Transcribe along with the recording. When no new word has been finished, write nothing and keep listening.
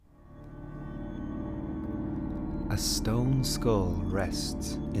A stone skull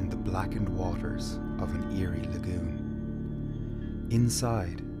rests in the blackened waters of an eerie lagoon.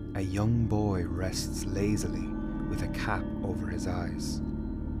 Inside, a young boy rests lazily with a cap over his eyes.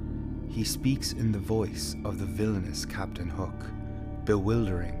 He speaks in the voice of the villainous Captain Hook,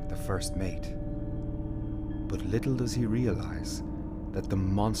 bewildering the first mate. But little does he realize that the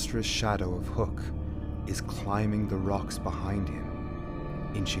monstrous shadow of Hook is climbing the rocks behind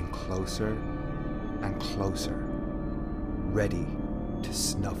him, inching closer and closer, ready to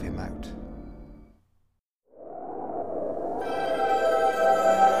snuff him out.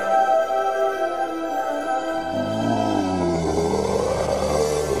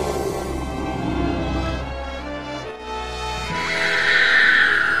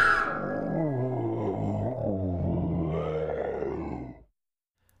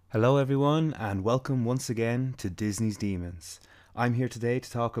 Hello everyone, and welcome once again to Disney's Demons. I'm here today to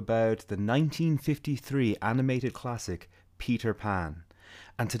talk about the 1953 animated classic Peter Pan.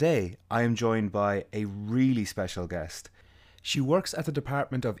 And today I am joined by a really special guest. She works at the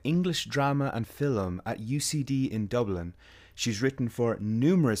Department of English Drama and Film at UCD in Dublin. She's written for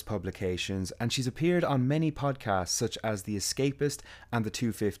numerous publications and she's appeared on many podcasts such as The Escapist and The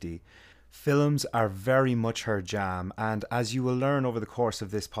 250. Films are very much her jam, and as you will learn over the course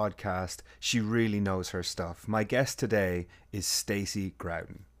of this podcast, she really knows her stuff. My guest today is Stacey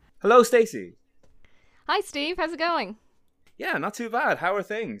Growden. Hello, Stacey. Hi, Steve. How's it going? Yeah, not too bad. How are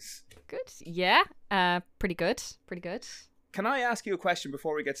things? Good. Yeah, pretty good. Pretty good. Can I ask you a question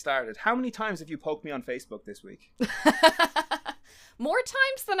before we get started? How many times have you poked me on Facebook this week? More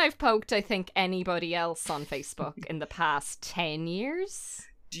times than I've poked, I think, anybody else on Facebook in the past 10 years.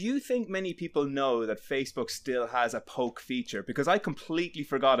 Do you think many people know that Facebook still has a poke feature? Because I completely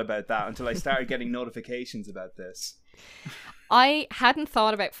forgot about that until I started getting notifications about this. I hadn't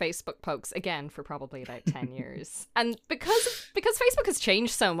thought about Facebook pokes again for probably about 10 years. And because Facebook has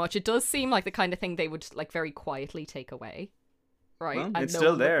changed so much, it does seem like the kind of thing they would like very quietly take away. Right? Well, and it's no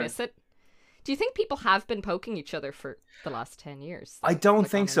still one would there. miss it. Do you think people have been poking each other for the last 10 years? I don't Like,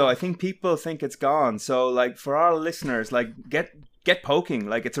 think on so. and I off? think people think it's gone. So, like, for our listeners, like, get poking.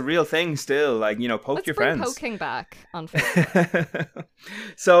 Like, it's a real thing still. Like, you know, poke Let's your bring friends. poking back on Facebook.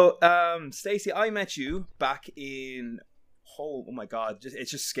 So, Stacey, I met you back in... Oh my God, it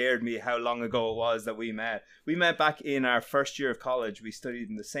just scared me how long ago it was that we met. We met back in our first year of college. We studied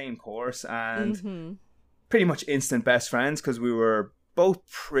in the same course and pretty much instant best friends because we were both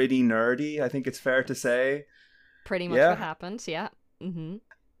pretty nerdy, I think it's fair to say. Pretty much Yeah. what happened, yeah. Mm-hmm.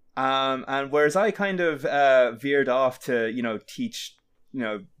 And whereas I kind of veered off to, you know, teach, you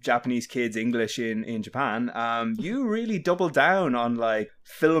know, Japanese kids English in Japan, you really doubled down on like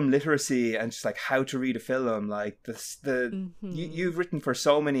film literacy and just like how to read a film. Like you've written for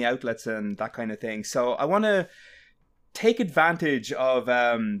so many outlets and that kind of thing. So I want to take advantage of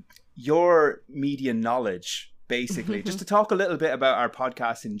your media knowledge, basically, just to talk a little bit about our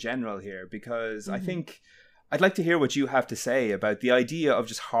podcast in general here, because I think I'd like to hear what you have to say about the idea of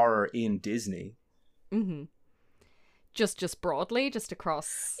just horror in Disney. Mm-hmm. Just broadly, just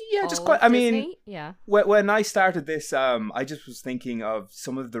across. Yeah, just all quite. of I mean, Disney? Yeah. when I started this, I just was thinking of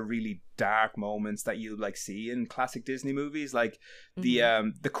some of the really dark moments that you like see in classic Disney movies, like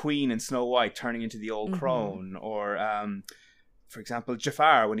the Queen in Snow White turning into the old crone, or for example,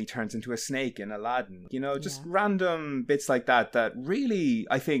 Jafar when he turns into a snake in Aladdin. You know, just random bits like that that really,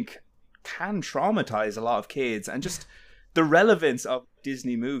 I think, can traumatize a lot of kids, and just the relevance of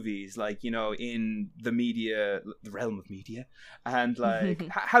Disney movies, like, you know, in the media, the realm of media, and like,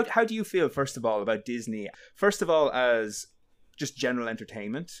 how do you feel, first of all, about Disney? First of all, as just general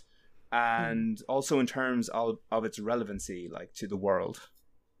entertainment, and also in terms of its relevancy, like, to the world.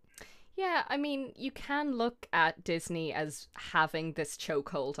 Yeah, I mean, you can look at Disney as having this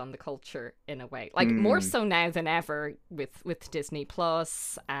chokehold on the culture in a way. Like, more so now than ever with Disney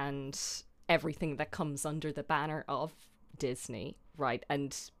Plus and everything that comes under the banner of Disney, right?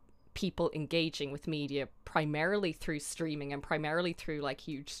 And people engaging with media primarily through streaming and primarily through, like,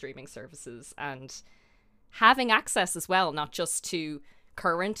 huge streaming services and having access as well, not just to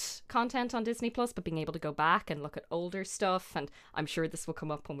current content on Disney Plus, but being able to go back and look at older stuff. And I'm sure this will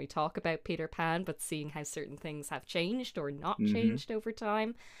come up when we talk about Peter Pan, but seeing how certain things have changed or not changed over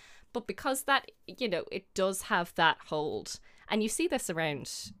time. But because that, you know, it does have that hold, and you see this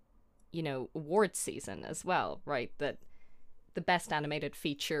around, you know, awards season as well, right? That the best animated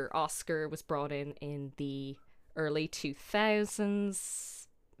feature Oscar was brought in the early 2000s,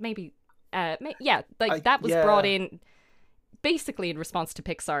 maybe that was brought in basically in response to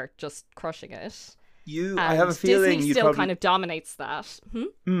Pixar just crushing it. I have a feeling Disney you still probably kind of dominates that.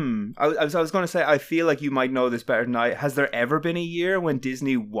 I was going to say, I feel like you might know this better than I. Has there ever been a year when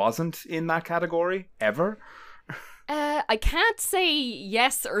Disney wasn't in that category ever? I can't say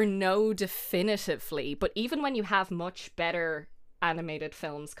yes or no definitively, but even when you have much better animated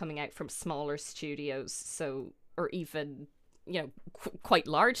films coming out from smaller studios, so, or even, you know, quite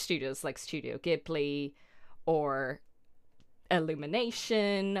large studios like Studio Ghibli or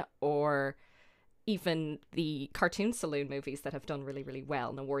Illumination, or even the Cartoon Saloon movies that have done really, really well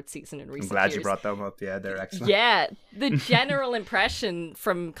in award season in recent years. I'm glad you brought them up. Yeah, they're excellent. Yeah, the general impression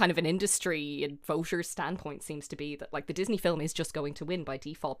from kind of an industry and voter standpoint seems to be that like the Disney film is just going to win by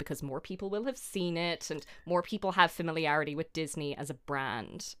default because more people will have seen it and more people have familiarity with Disney as a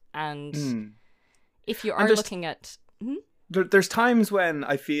brand. And if you are looking at... There's times when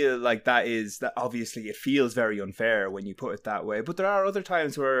I feel like that obviously it feels very unfair when you put it that way, but there are other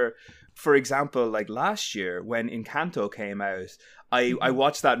times where, for example, like last year when Encanto came out, I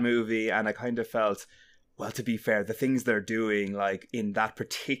watched that movie and I kind of felt, well, to be fair, the things they're doing like in that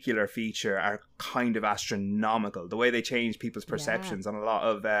particular feature are kind of astronomical. The way they change people's perceptions on a lot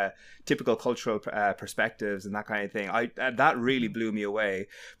of typical cultural perspectives and that kind of thing, that really blew me away.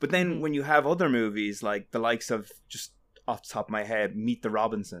 But then when you have other movies like the likes of, just off the top of my head, Meet the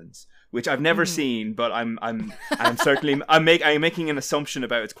Robinsons, which I've never seen, but I'm certainly I'm making an assumption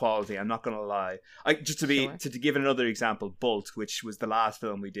about its quality. I'm not gonna lie. To give another example, Bolt, which was the last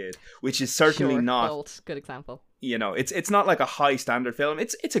film we did, which is certainly not Bolt, good example. You know, it's not like a high standard film.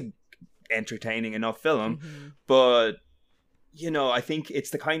 It's a entertaining enough film, but you know, I think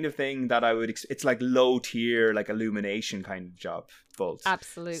it's the kind of thing that I would... it's like low tier, like Illumination kind of job, Bolt.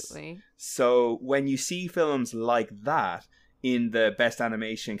 Absolutely. So when you see films like that in the best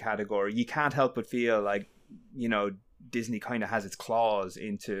animation category, you can't help but feel like, you know, Disney kind of has its claws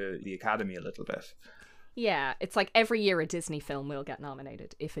into the Academy a little bit. Yeah, it's like every year a Disney film will get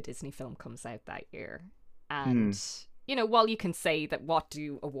nominated if a Disney film comes out that year. And... you know, while you can say that what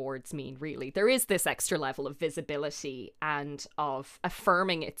do awards mean, really, there is this extra level of visibility and of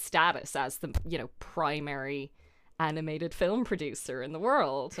affirming its status as the, you know, primary animated film producer in the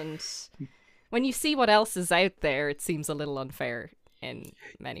world. And when you see what else is out there, it seems a little unfair in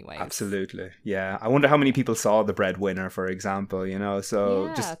many ways. Absolutely. Yeah. I wonder how many people saw The Breadwinner, for example, you know,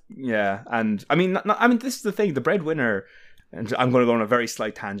 so And I mean, this is the thing, The Breadwinner... And I'm going to go on a very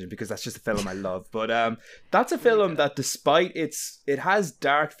slight tangent because that's just a film I love. But that's a film that, despite it has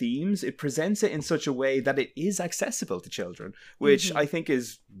dark themes, it presents it in such a way that it is accessible to children, which I think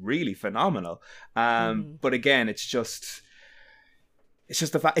is really phenomenal. But again, it's just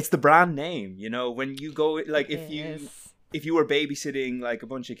the fact, it's the brand name, you know, when you go, like, if you were babysitting like a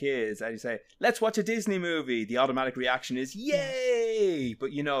bunch of kids and you say, let's watch a Disney movie, the automatic reaction is, yay!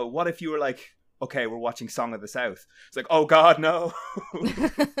 But, you know, what if you were like, okay, we're watching Song of the South? It's like, oh God, no.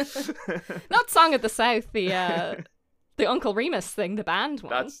 Not Song of the South, the Uncle Remus thing, the band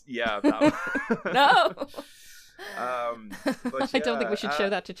one. That one. No. But I don't think we should show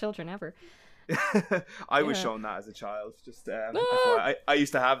that to children ever. I was shown that as a child. Just I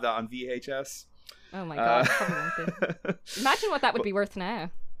used to have that on VHS. Oh my God. Imagine what that would be worth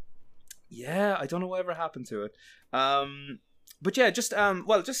now. Yeah, I don't know whatever happened to it. But yeah, just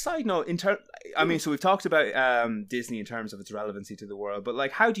side note, I mean, so we've talked about Disney in terms of its relevancy to the world, but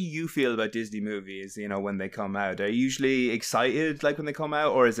like, how do you feel about Disney movies, you know, when they come out? Are you usually excited like when they come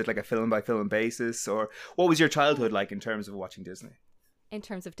out, or is it like a film by film basis, or what was your childhood like in terms of watching Disney? In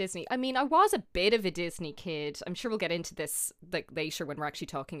terms of Disney, I mean, I was a bit of a Disney kid. I'm sure we'll get into this like later when we're actually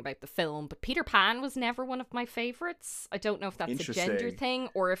talking about the film, but Peter Pan was never one of my favorites. I don't know if that's a gender thing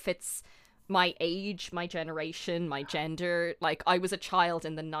or if it's my age, my generation, my gender. Like, I was a child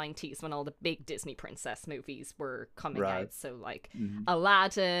in the 90s when all the big Disney princess movies were coming out. So like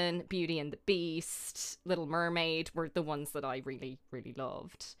Aladdin, Beauty and the Beast, Little Mermaid were the ones that I really, really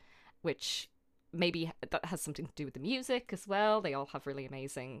loved, which maybe that has something to do with the music as well. They all have really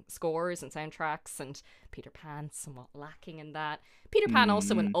amazing scores and soundtracks, and Peter Pan's somewhat lacking in that. Peter Pan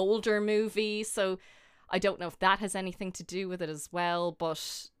also an older movie, so I don't know if that has anything to do with it as well,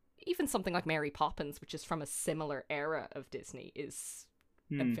 but even something like Mary Poppins, which is from a similar era of Disney, is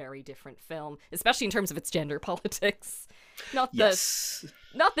a very different film, especially in terms of its gender politics. Not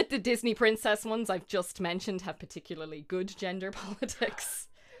that the Disney princess ones I've just mentioned have particularly good gender politics.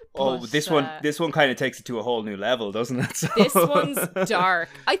 Oh, but, this one kind of takes it to a whole new level, doesn't it? So. This one's dark.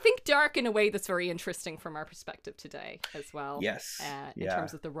 I think dark in a way that's very interesting from our perspective today as well. Yes. In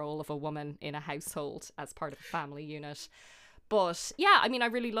terms of the role of a woman in a household as part of a family unit. But yeah, I mean, I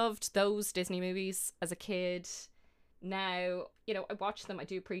really loved those Disney movies as a kid. Now, I watch them, I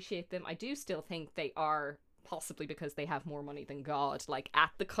do appreciate them. I do still think they are, possibly because they have more money than God, like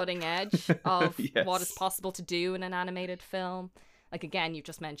at the cutting edge of Yes. what is possible to do in an animated film. Like, again, you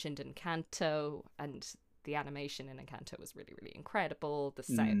just mentioned Encanto, and the animation in Encanto was really, really incredible.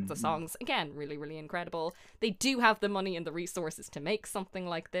 The songs, again, really, really incredible. They do have the money and the resources to make something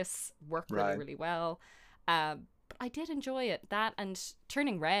like this work really, Right. really well. But I did enjoy it. That and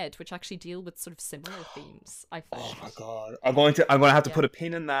Turning Red, which actually deal with sort of similar themes, I found. Oh my god! I'm going to have to Yeah. put a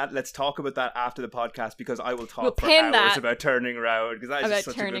pin in that. Let's talk about that after the podcast because I will talk We'll for pin hours that. about Turning Round because that is just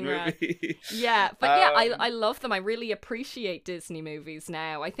About such a good Turning Round. movie. Yeah, but yeah, Um, I love them. I really appreciate Disney movies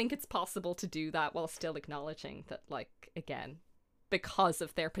now. I think it's possible to do that while still acknowledging that, like, again, because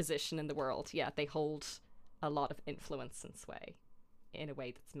of their position in the world, yeah, they hold a lot of influence and sway in a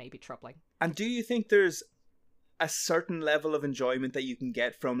way that's maybe troubling. And do you think there's a certain level of enjoyment that you can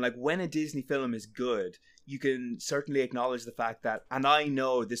get from, like, when a Disney film is good, you can certainly acknowledge the fact that, and I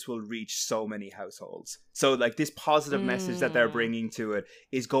know this will reach so many households. So, like, this positive message that they're bringing to it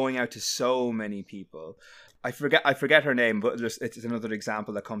is going out to so many people. I forget her name, but it's another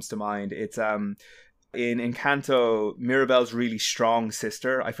example that comes to mind. It's in Encanto, Mirabel's really strong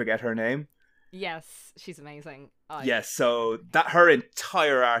sister. I forget her name. Yes, she's amazing. Yes, so that her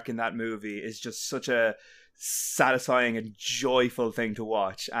entire arc in that movie is just such a satisfying and joyful thing to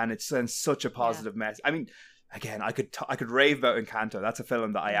watch, and it sends such a positive message. I mean, again, I could rave about Encanto. That's a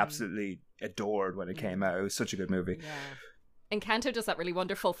film that I absolutely adored when it came out. It was such a good movie. Yeah. Encanto does that really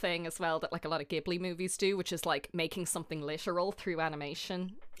wonderful thing as well that, like, a lot of Ghibli movies do, which is like making something literal through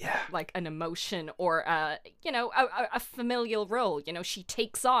animation. Yeah. Like an emotion or a familial role. She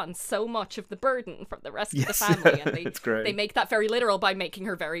takes on so much of the burden from the rest of the Yes. family, and It's great. they make that very literal by making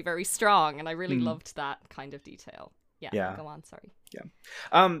her very, very strong. And I really loved that kind of detail. Yeah. Go on, sorry.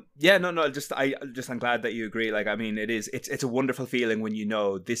 I'm glad that you agree. Like, I mean, it's a wonderful feeling when you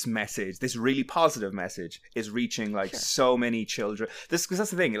know this message, this really positive message, is reaching like so many children. Because that's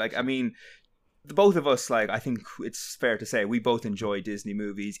the thing. Like, I mean, the both of us, like, I think it's fair to say we both enjoy Disney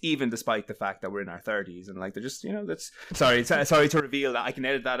movies, even despite the fact that we're in our 30s, and like they're just, that's sorry to reveal that. I can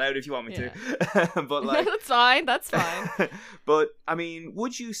edit that out if you want me to, but like That's fine. But I mean,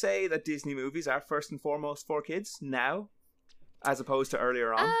 would you say that Disney movies are first and foremost for kids now, as opposed to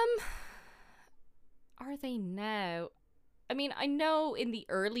earlier on? Are they now? I mean, I know in the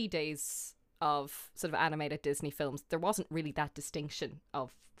early days of sort of animated Disney films, there wasn't really that distinction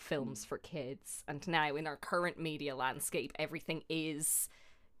of films for kids. And now in our current media landscape, everything is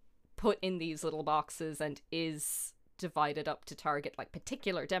put in these little boxes and is divided up to target like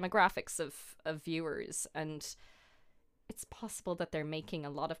particular demographics of viewers. And it's possible that they're making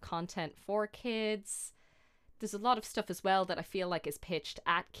a lot of content for kids. There's a lot of stuff as well that I feel like is pitched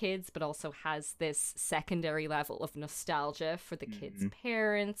at kids, but also has this secondary level of nostalgia for the kids'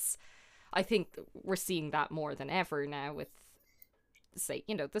 parents. I think we're seeing that more than ever now with, say,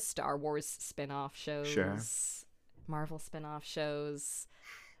 the Star Wars spin-off shows, Sure. Marvel spin-off shows,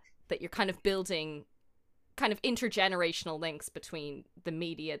 that you're kind of building kind of intergenerational links between the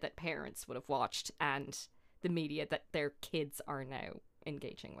media that parents would have watched and the media that their kids are now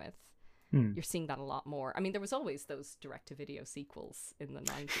engaging with. You're seeing that a lot more. I mean, there was always those direct-to-video sequels in the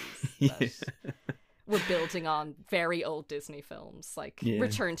 90s that were building on very old Disney films. Like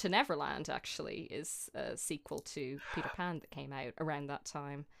Return to Neverland, actually, is a sequel to Peter Pan that came out around that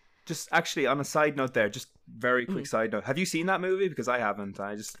time. Just actually, on a side note there, just very quick side note. Have you seen that movie? Because I haven't.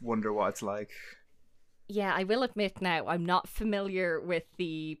 I just wonder what it's like. Yeah, I will admit now, I'm not familiar with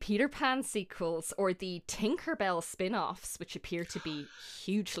the Peter Pan sequels or the Tinkerbell spin-offs, which appear to be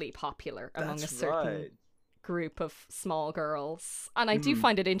hugely popular among a certain group of small girls. And I do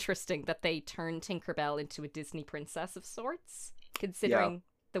find it interesting that they turn Tinkerbell into a Disney princess of sorts, considering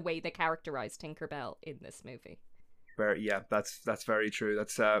the way they characterized Tinkerbell in this movie. That's very true.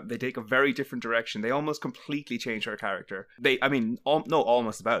 That's they take a very different direction. They almost completely change her character. They do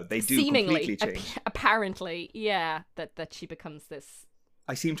seemingly, completely change. Apparently, that she becomes this.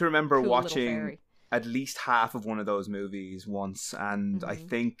 I seem to remember cool watching at least half of one of those movies once, and I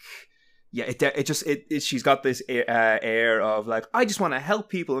think, she's got this air of like, I just want to help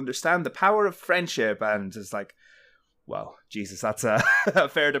people understand the power of friendship, and it's like, well, Jesus, that's a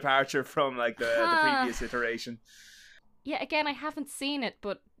fair departure from like the previous iteration. Yeah, again, I haven't seen it,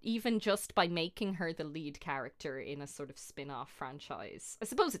 but even just by making her the lead character in a sort of spin-off franchise, I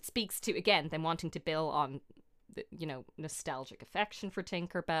suppose it speaks to, again, them wanting to build on nostalgic affection for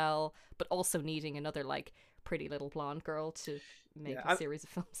Tinkerbell, but also needing another like pretty little blonde girl to make a series of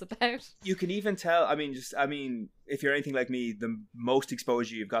films about. You can even tell, if you're anything like me, the most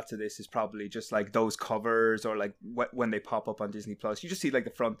exposure you've got to this is probably just like those covers, or like when they pop up on Disney Plus. You just see like the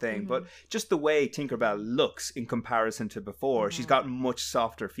front thing, but just the way Tinkerbell looks in comparison to before, she's got much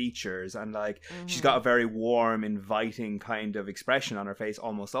softer features, and like she's got a very warm, inviting kind of expression on her face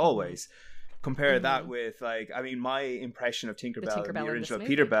almost always. Compare that with, like, my impression of Tinkerbell in the original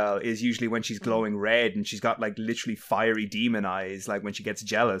Peter Bell is usually when she's glowing red and she's got like literally fiery demon eyes, like when she gets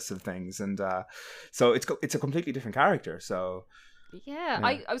jealous of things, and so it's a completely different character. So yeah.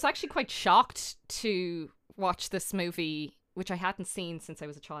 I was actually quite shocked to watch this movie, which I hadn't seen since I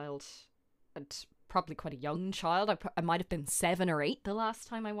was a child, and probably quite a young child. I might have been 7 or 8 the last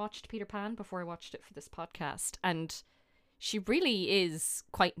time I watched Peter Pan before I watched it for this podcast, and she really is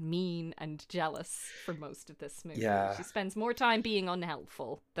quite mean and jealous for most of this movie. Yeah. She spends more time being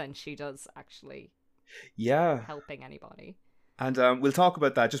unhelpful than she does actually helping anybody. And we'll talk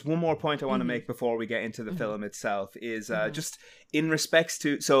about that. Just one more point I want to make before we get into the film itself is just in respects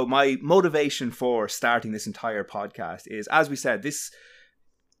to... So my motivation for starting this entire podcast is, as we said,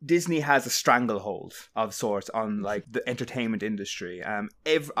 Disney has a stranglehold of sorts on like the entertainment industry.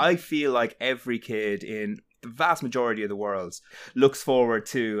 I feel like every kid in the vast majority of the world looks forward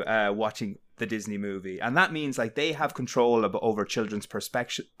to watching the Disney movie, and that means like they have control over children's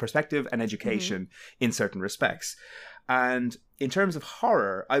perspective and education in certain respects. And in terms of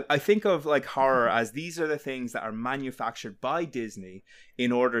horror, I think of like horror as these are the things that are manufactured by Disney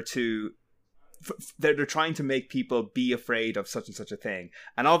in order to they're trying to make people be afraid of such and such a thing.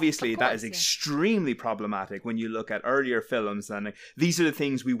 And obviously that is extremely problematic when you look at earlier films, and these are the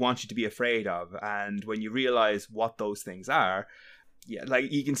things we want you to be afraid of. And when you realize what those things are,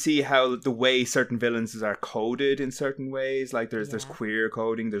 like you can see how the way certain villains are coded in certain ways. Like there's queer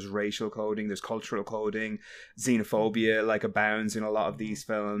coding, there's racial coding, there's cultural coding, xenophobia like abounds in a lot of these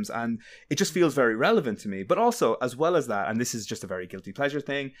films, and it just feels very relevant to me. But also, as well as that, and this is just a very guilty pleasure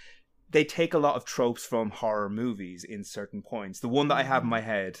thing, they take a lot of tropes from horror movies in certain points. The one that I have in my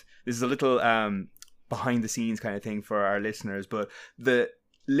head, this is a little behind the scenes kind of thing for our listeners, but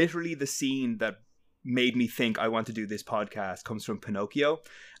literally the scene that made me think I want to do this podcast comes from Pinocchio,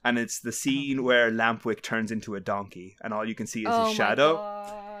 and it's the scene where Lampwick turns into a donkey and all you can see is his shadow. My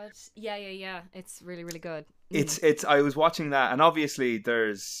God. Yeah. It's really, really good. It's I was watching that, and obviously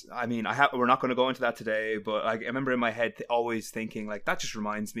there's we're not going to go into that today, but I remember in my head always thinking like that just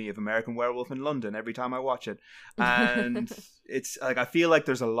reminds me of American Werewolf in London every time I watch it. And it's like I feel like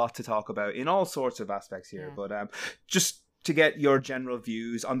there's a lot to talk about in all sorts of aspects here, but just to get your general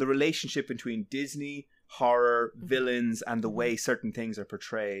views on the relationship between Disney, horror, villains, and the way certain things are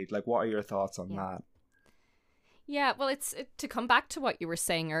portrayed. Like, what are your thoughts on that? Yeah, well, to come back to what you were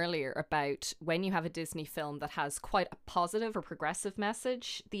saying earlier about when you have a Disney film that has quite a positive or progressive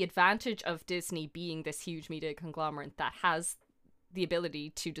message, the advantage of Disney being this huge media conglomerate that has the ability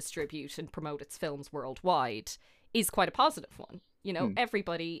to distribute and promote its films worldwide is quite a positive one. You know,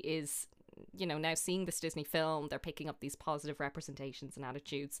 everybody is, now seeing this Disney film, they're picking up these positive representations and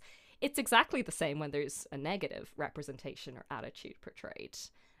attitudes. It's exactly the same when there's a negative representation or attitude portrayed.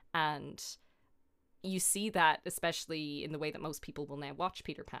 And you see that especially in the way that most people will now watch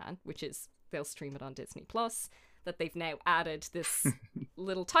Peter Pan, which is they'll stream it on Disney Plus, that they've now added this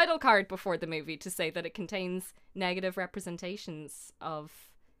little title card before the movie to say that it contains negative representations of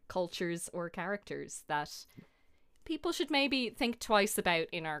cultures or characters that people should maybe think twice about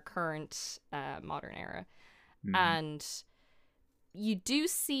in our current modern era. And you do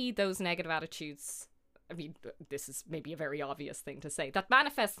see those negative attitudes. I mean, this is maybe a very obvious thing to say, that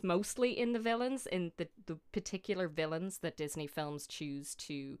manifests mostly in the villains, in the particular villains that Disney films choose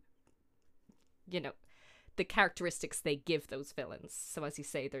to, the characteristics they give those villains. So as you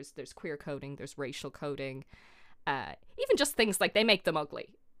say, there's queer coding, there's racial coding, even just things like they make them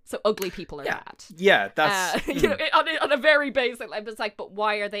ugly. So ugly people are bad. Yeah, that's... on a very basic level, it's like, but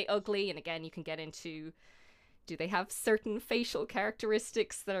why are they ugly? And again, you can get into... Do they have certain facial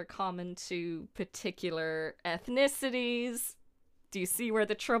characteristics that are common to particular ethnicities? Do you see where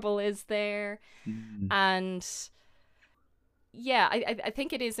the trouble is there? And yeah, I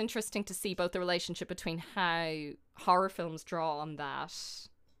think it is interesting to see both the relationship between how horror films draw on that,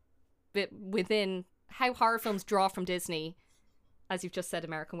 but within how horror films draw from Disney. As you've just said,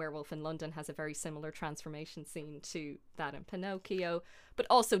 American Werewolf in London has a very similar transformation scene to that in Pinocchio, but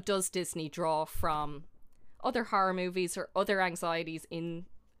also does Disney draw from other horror movies or other anxieties in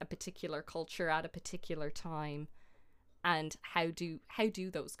a particular culture at a particular time, and how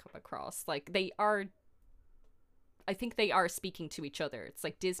do those come across? Like, they are I think they are speaking to each other. It's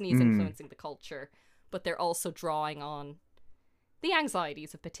like Disney's influencing the culture, but they're also drawing on the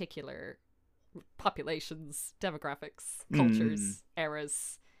anxieties of particular populations, demographics, cultures,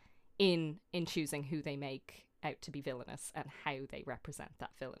 eras in choosing who they make out to be villainous and how they represent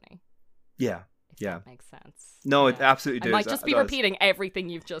that villainy. Yeah. If that makes sense. No, it absolutely does. I might just be repeating everything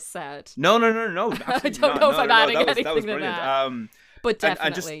you've just said. No. I don't know if I'm adding anything that was to brilliant. that. But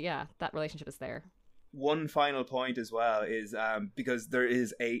definitely, that relationship is there. One final point as well is because there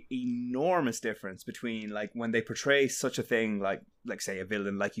is a enormous difference between like when they portray such a thing like say a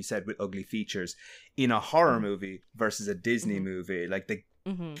villain, like you said, with ugly features in a horror movie versus a Disney movie. Like the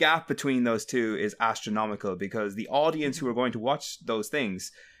gap between those two is astronomical, because the audience who are going to watch those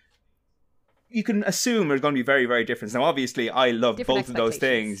things, you can assume are going to be very, very different. Now, obviously, I love both of those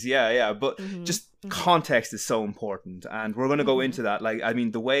things. Yeah. But just context is so important. And we're going to go into that. Like, I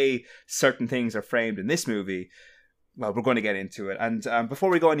mean, the way certain things are framed in this movie, well, we're going to get into it. And before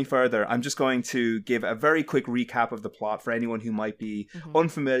we go any further, I'm just going to give a very quick recap of the plot for anyone who might be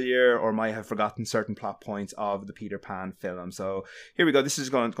unfamiliar or might have forgotten certain plot points of the Peter Pan film. So here we go. This is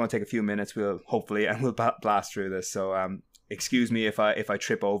going to take a few minutes. We'll blast through this. So excuse me if I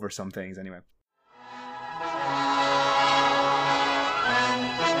trip over some things anyway.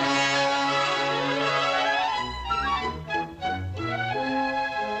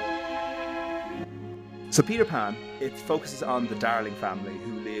 So Peter Pan, it focuses on the Darling family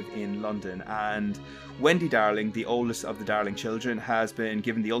who live in London, and Wendy Darling, the oldest of the Darling children, has been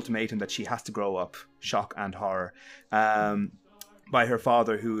given the ultimatum that she has to grow up, shock and horror, by her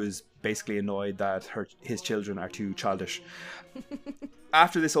father, who is basically annoyed that his children are too childish.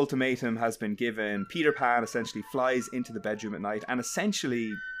 After this ultimatum has been given, Peter Pan essentially flies into the bedroom at night and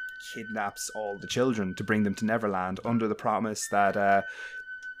essentially kidnaps all the children to bring them to Neverland under the promise that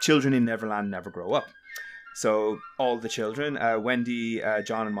children in Neverland never grow up. So all the children, Wendy,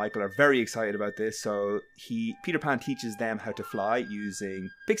 John and Michael, are very excited about this. So Peter Pan teaches them how to fly using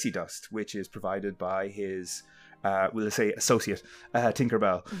pixie dust, which is provided by his, we'll say, associate,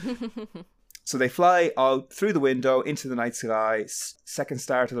 Tinkerbell. So they fly out through the window into the night sky, second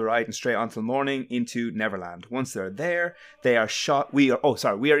star to the right and straight on till morning into Neverland. Once they're there, they are shot. We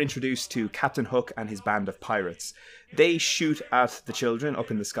are introduced to Captain Hook and his band of pirates. They shoot at the children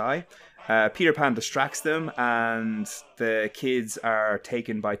up in the sky. Peter Pan distracts them, and the kids are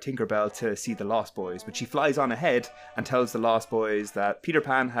taken by Tinkerbell to see the Lost Boys. But she flies on ahead and tells the Lost Boys that Peter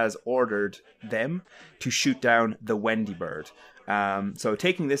Pan has ordered them to shoot down the Wendy bird. So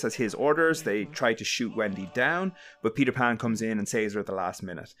taking this as his orders, they try to shoot Wendy down, but Peter Pan comes in and saves her at the last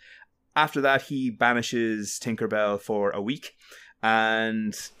minute. After that, he banishes Tinkerbell for a week,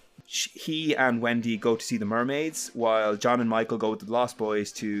 and he and Wendy go to see the mermaids, while John and Michael go with the Lost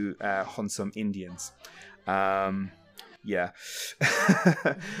Boys to hunt some Indians. Yeah.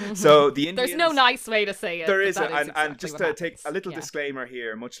 So the Indians... There's no nice way to say it. There is, and just to take a little disclaimer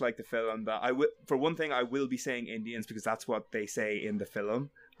here, much like the film, that for one thing, I will be saying Indians because that's what they say in the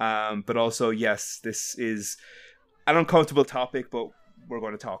film. But also, yes, this is an uncomfortable topic, but we're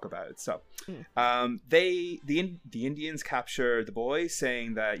going to talk about it. So the Indians capture the boys,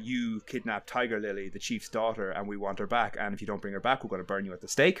 saying that you kidnapped Tiger Lily, the chief's daughter, and we want her back, and if you don't bring her back, we're going to burn you at the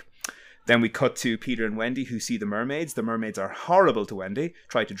stake. Then we cut to Peter and Wendy, who see the mermaids. The mermaids are horrible to Wendy,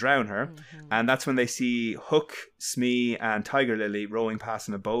 try to drown her, and that's when they see Hook, Smee and Tiger Lily rowing past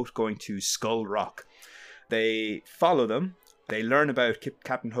in a boat going to Skull Rock. They follow them. They learn about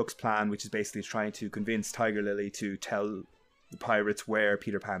Captain Hook's plan, which is basically trying to convince Tiger Lily to tell the pirates where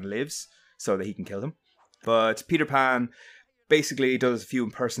Peter Pan lives so that he can kill them. But Peter Pan basically does a few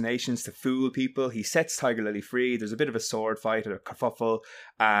impersonations to fool people. He sets Tiger Lily free. There's a bit of a sword fight, a kerfuffle,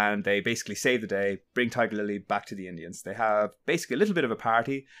 and they basically save the day, bring Tiger Lily back to the Indians. They have basically a little bit of a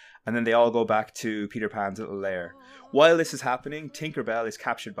party, and then they all go back to Peter Pan's little lair. While this is happening, Tinkerbell is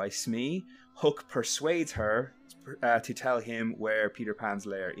captured by Smee. Hook persuades her to tell him where Peter Pan's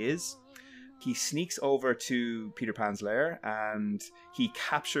lair is. He sneaks over to Peter Pan's lair and he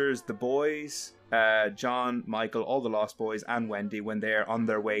captures the boys, John, Michael, all the Lost Boys, and Wendy when they're on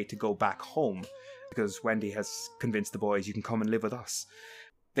their way to go back home, because Wendy has convinced the boys, you can come and live with us.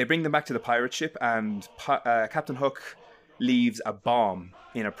 They bring them back to the pirate ship, and Captain Hook leaves a bomb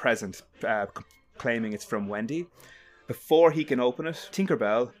in a present, claiming it's from Wendy. Before he can open it,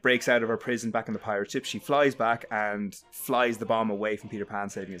 Tinkerbell breaks out of her prison back in the pirate ship. She flies back and flies the bomb away from Peter Pan,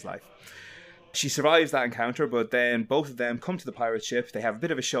 saving his life. She survives that encounter, but then both of them come to the pirate ship. They have a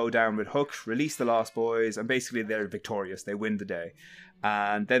bit of a showdown with Hook, release the Lost Boys, and basically they're victorious. They win the day.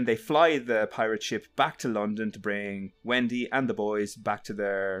 And then they fly the pirate ship back to London to bring Wendy and the boys back to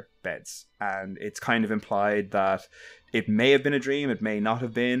their beds. And it's kind of implied that it may have been a dream, it may not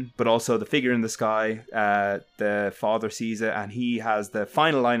have been, but also the figure in the sky, the father sees it, and he has the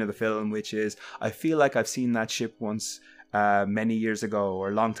final line of the film, which is, "I feel like I've seen that ship once many years ago, or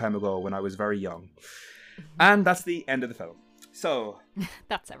a long time ago when I was very young." And that's the end of the film. So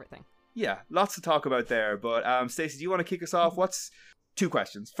that's everything. Yeah, lots to talk about there. But Stacey, do you want to kick us off? What's 2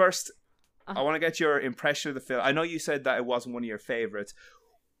 questions? First, I want to get your impression of the film. I know you said that it wasn't one of your favorites.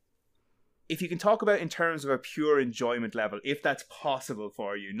 If you can talk about in terms of a pure enjoyment level, if that's possible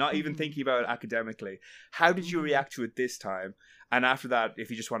for you, not even thinking about it academically, how did you react to it this time? And after that, if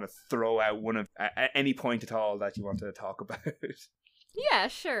you just want to throw out one of at any point at all that you want to talk about. Yeah,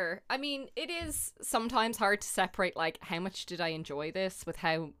 sure. I mean, it is sometimes hard to separate, like, how much did I enjoy this with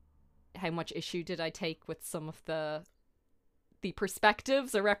how much issue did I take with some of the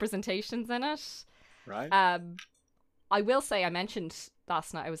perspectives or representations in it. Right. I will say, I mentioned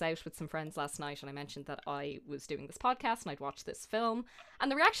last night, I was out with some friends last night, and I mentioned that I was doing this podcast and I'd watched this film, and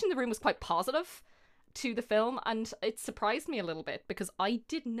the reaction in the room was quite positive to the film, and it surprised me a little bit because I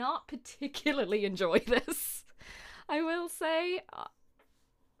did not particularly enjoy this. I will say,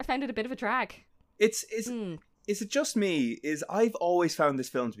 I found it a bit of a drag. Is it just me? I've always found this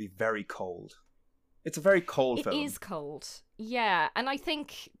film to be very cold. It's a very cold film. It is cold. Yeah, and I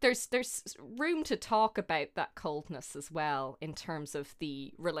think there's room to talk about that coldness as well in terms of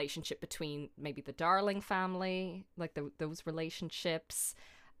the relationship between maybe the Darling family, like those relationships,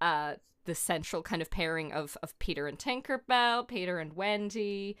 the central kind of pairing of Peter and Tinkerbell, Peter and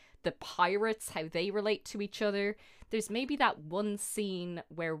Wendy, the pirates, how they relate to each other. There's maybe that one scene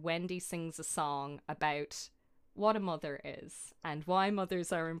where Wendy sings a song about what a mother is and why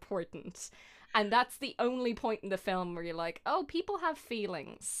mothers are important. And that's the only point in the film where you're like, oh, people have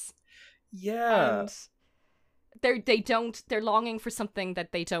feelings. Yeah. And they're longing for something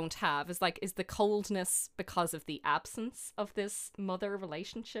that they don't have. Is the coldness because of the absence of this mother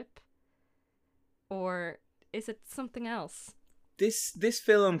relationship? Or is it something else? This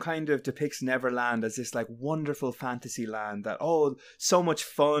film kind of depicts Neverland as this like wonderful fantasy land that, oh, so much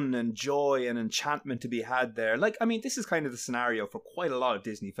fun and joy and enchantment to be had there. Like, I mean, this is kind of the scenario for quite a lot of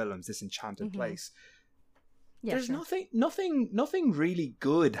Disney films, this enchanted place. Yeah, there's nothing really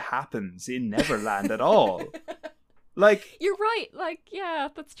good happens in Neverland at all. Like, you're right. Like, yeah,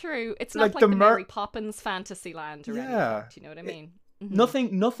 that's true. It's not like the Mary Poppins Fantasyland or anything. Do you know what I mean?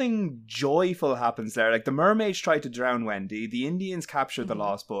 Nothing joyful happens there. Like, the mermaids try to drown Wendy, the Indians capture the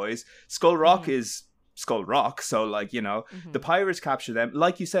Lost Boys, Skull Rock is Skull Rock, so like, you know, the pirates capture them.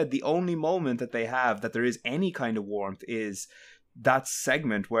 Like you said, the only moment that they have that there is any kind of warmth is that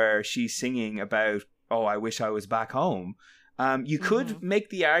segment where she's singing about, oh, I wish I was back home. You could make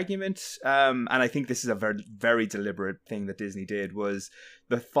the argument, and I think this is a very, very deliberate thing that Disney did, was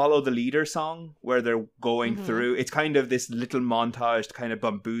the Follow the Leader song, where they're going through. It's kind of this little montage to kind of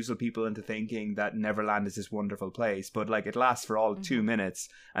bamboozle people into thinking that Neverland is this wonderful place. But like, it lasts for all 2 minutes,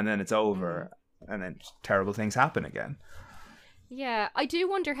 and then it's over, and then terrible things happen again. Yeah, I do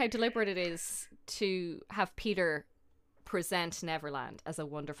wonder how deliberate it is to have Peter present Neverland as a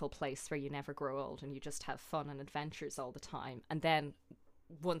wonderful place where you never grow old and you just have fun and adventures all the time, and then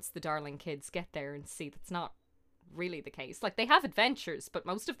once the Darling kids get there and see that's not really the case, like, they have adventures but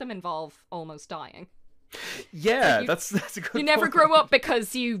most of them involve almost dying. Yeah, like that's a good you never point. grow up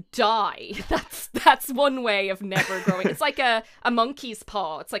because you die. That's one way of never growing. It's like a monkey's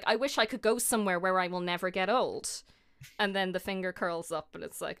paw. It's like, I wish I could go somewhere where I will never get old. And then the finger curls up and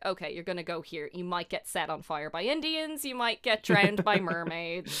it's like, okay, you're gonna go here. You might get set on fire by Indians, you might get drowned by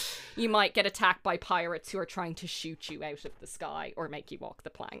mermaids, you might get attacked by pirates who are trying to shoot you out of the sky or make you walk the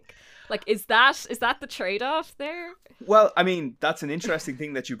plank. Like, is that the trade-off there? Well, I mean, that's an interesting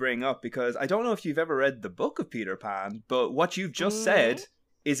thing that you bring up, because I don't know if you've ever read the book of Peter Pan, but what you've just said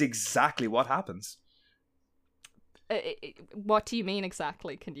is exactly what happens. What do you mean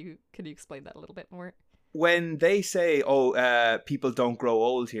exactly? Can you explain that a little bit more? When they say, people don't grow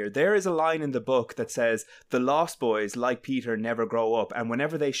old here, there is a line in the book that says the Lost Boys, like Peter, never grow up, and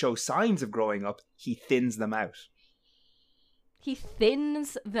whenever they show signs of growing up, he thins them out. He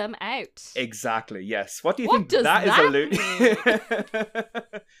thins them out. Exactly, yes. What do you think that is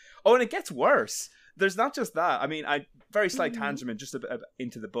Oh, and it gets worse. There's not just that. I mean, very slight tangent just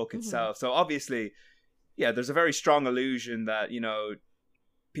into the book itself. So obviously, yeah, there's a very strong illusion that, you know,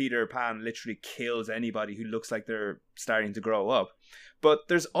 Peter Pan literally kills anybody who looks like they're starting to grow up. But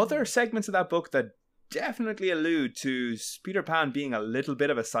there's other segments of that book that definitely allude to Peter Pan being a little bit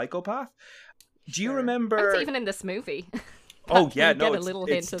of a psychopath. Do you remember... It's even in this movie. Oh yeah, we no, get a little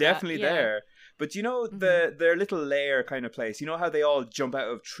it's hint of definitely that. Yeah. there. But you know their little lair kind of place. You know how they all jump out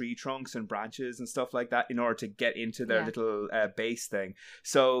of tree trunks and branches and stuff like that in order to get into their Yeah. little base thing.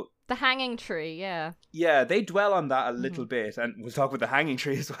 So The hanging tree, yeah. yeah, they dwell on that a little bit, and we'll talk about the hanging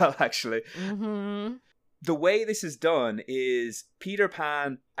tree as well. Actually, Mm-hmm. the way this is done is Peter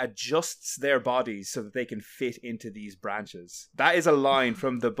Pan adjusts their bodies so that they can fit into these branches. That is a line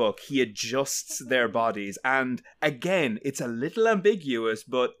from the book. He adjusts their bodies. And again, it's a little ambiguous,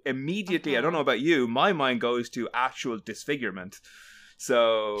 but immediately, I don't know about you, my mind goes to actual disfigurement.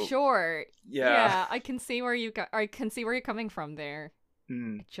 So Sure. yeah. I can see where I can see where you're coming from there.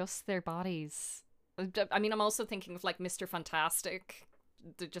 Mm. Adjust their bodies. I mean, I'm also thinking of like Mr. Fantastic.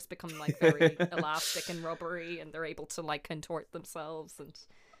 They just become like very elastic and rubbery, and they're able to like contort themselves. And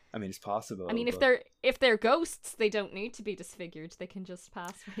I mean, it's possible. I mean, but... if they're ghosts, they don't need to be disfigured. They can just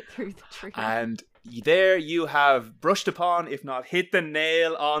pass right through the tree. And there you have brushed upon, if not hit the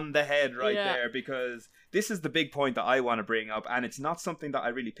nail on the head right there, because this is the big point that I want to bring up, and it's not something that I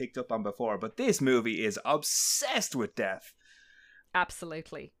really picked up on before, but this movie is obsessed with death.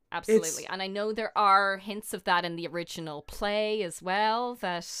 Absolutely. And I know there are hints of that in the original play as well,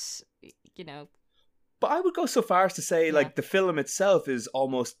 that, you know. But I would go so far as to say, like, the film itself is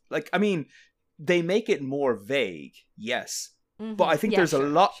almost, like, I mean, they make it more vague, yes. Mm-hmm. But I think there's a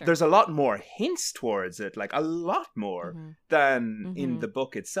lot more hints towards it, like, a lot more than in the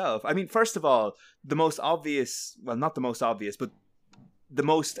book itself. I mean, first of all, the most obvious, well, not the most obvious, but the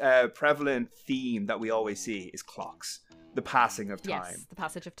most prevalent theme that we always see is clocks. The passing of time. Yes, the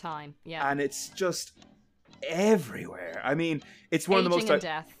passage of time. Yeah. And it's just everywhere. I mean, it's one Aging of the most... and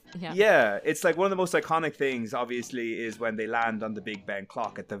death. Yeah. Yeah, it's like one of the most iconic things, obviously, is when they land on the Big Ben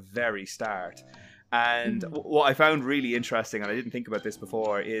clock at the very start. And what I found really interesting, and I didn't think about this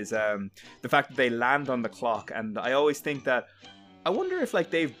before, is the fact that they land on the clock. And I always think that, I wonder if,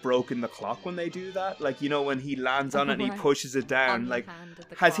 like, they've broken the clock when they do that. Like, you know, when he lands on it and he pushes it down, like,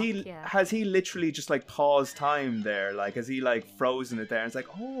 has he literally just, like, paused time there? Like, has he, like, frozen it there? And it's like,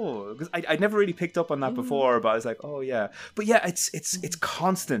 oh, because I'd never really picked up on that before, but I was like, oh yeah. But yeah, it's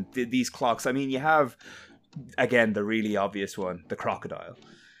constant, these clocks. I mean, you have, again, the really obvious one, the crocodile,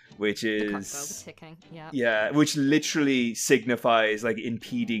 which is the ticking, which literally signifies, like,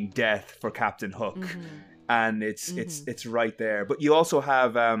 impeding death for Captain Hook. And it's right there. But you also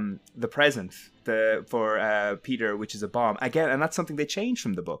have the present for Peter, which is a bomb. Again, and that's something they changed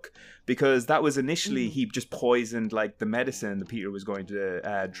from the book. Because that was initially, he just poisoned, like, the medicine that Peter was going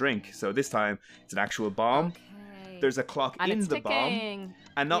to drink. So this time, it's an actual bomb. Okay. There's a clock and in it's the ticking. Bomb.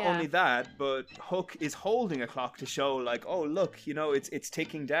 And not only that, but Hook is holding a clock to show, like, oh, look, you know, it's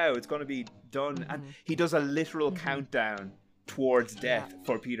ticking down. It's going to be done. And he does a literal countdown towards death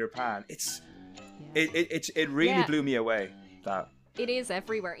for Peter Pan. It really blew me away, that. It is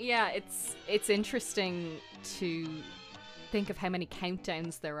everywhere. Yeah, it's interesting to think of how many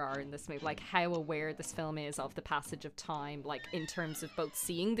countdowns there are in this movie, like how aware this film is of the passage of time, like in terms of both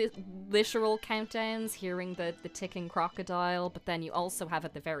seeing the literal countdowns, hearing the ticking crocodile, but then you also have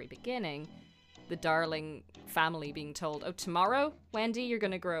at the very beginning the Darling family being told, oh, tomorrow, Wendy, you're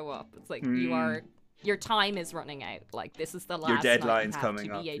gonna grow up. It's like your time is running out. Like, this is the last your deadline's night you coming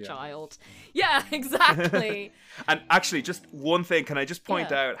have to be up, a child. Yeah, exactly. And actually, just one thing, can I just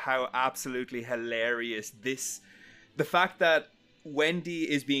point out how absolutely hilarious the fact that Wendy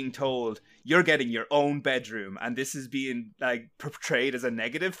is being told, you're getting your own bedroom, and this is being, like, portrayed as a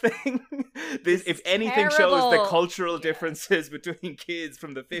negative thing. This, if anything, shows the cultural differences between kids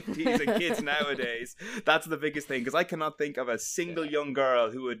from the 50s and kids nowadays. That's the biggest thing, because I cannot think of a single young girl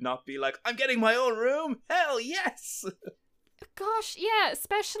who would not be like, I'm getting my own room. Hell yes. Gosh, yeah,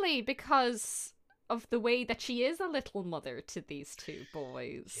 especially because of the way that she is a little mother to these two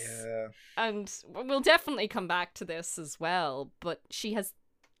boys. Yeah. And we'll definitely come back to this as well, but she has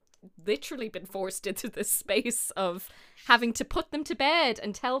literally been forced into this space of having to put them to bed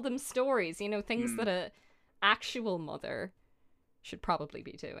and tell them stories, you know, things that a actual mother should probably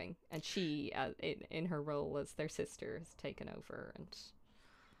be doing. And she, in her role as their sister, has taken over. And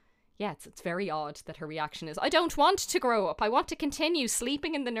yeah, it's very odd that her reaction is, I don't want to grow up. I want to continue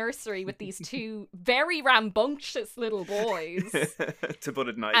sleeping in the nursery with these two very rambunctious little boys. To put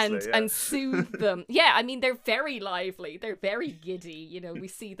it nicely. And soothe them. Yeah, I mean, they're very lively. They're very giddy. You know, we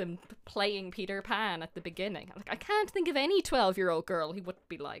see them playing Peter Pan at the beginning. I'm like, I can't think of any 12-year-old girl who wouldn't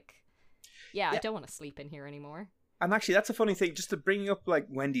be like, yeah, I don't want to sleep in here anymore. And actually, that's a funny thing, just to bring up, like,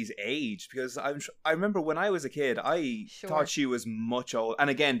 Wendy's age, because I remember when I was a kid, I thought she was much older. And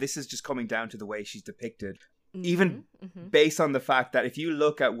again, this is just coming down to the way she's depicted. even based on the fact that if you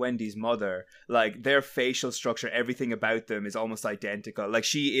look at Wendy's mother, like their facial structure, everything about them is almost identical. Like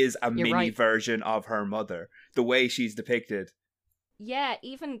she is a mini version of her mother, the way she's depicted. Yeah,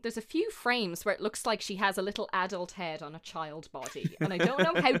 even there's a few frames where it looks like she has a little adult head on a child body. And I don't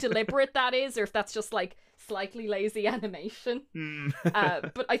know how deliberate that is, or if that's just like slightly lazy animation.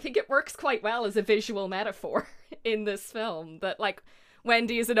 But I think it works quite well as a visual metaphor in this film, that like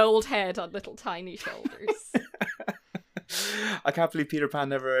Wendy is an old head on little tiny shoulders. I can't believe Peter Pan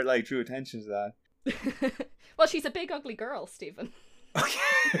never like drew attention to that. Well, she's a big ugly girl, Stephen.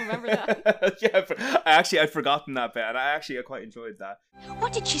 Remember that? Yeah, I'd forgotten that bit, and I quite enjoyed that.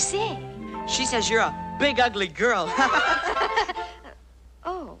 What did she say? She says you're a big ugly girl.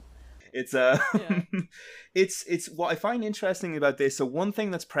 Oh. It's it's what I find interesting about this. So one thing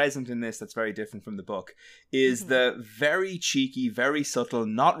that's present in this that's very different from the book is the very cheeky, very subtle,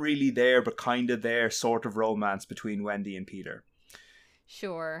 not really there but kind of there sort of romance between Wendy and Peter.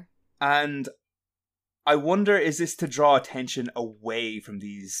 Sure. And I wonder, is this to draw attention away from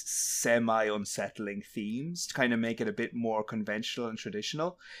these semi-unsettling themes to kind of make it a bit more conventional and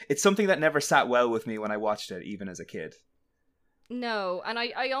traditional? It's something that never sat well with me when I watched it, even as a kid. No, and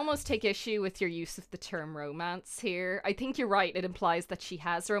I almost take issue with your use of the term romance here. I think you're right. It implies that she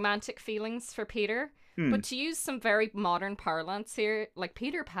has romantic feelings for Peter. But to use some very modern parlance here, like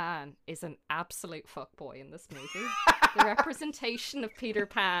Peter Pan is an absolute fuckboy in this movie. The representation of Peter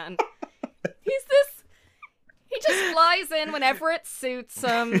Pan. He just flies in whenever it suits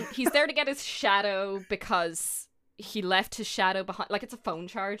him. He's there to get his shadow because he left his shadow behind, like it's a phone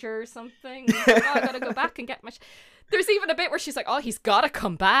charger or something. He's like, oh, I gotta go back and get my There's even a bit where she's like, oh, he's gotta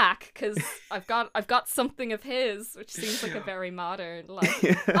come back because I've got something of his, which seems like a very modern, like,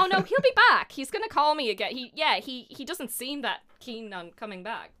 oh no, he'll be back. He's gonna call me again. He doesn't seem that keen on coming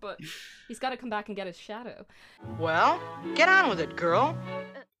back, but he's gotta come back and get his shadow. Well, get on with it, girl.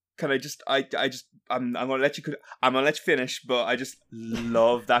 Can I'm gonna let you finish, but I just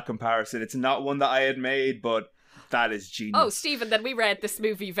love that comparison. It's not one that I had made, but that is genius. Oh, Stephen, then we read this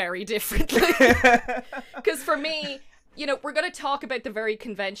movie very differently. Because for me, you know, we're going to talk about the very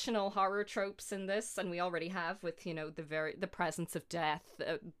conventional horror tropes in this, and we already have with, you know, the presence of death,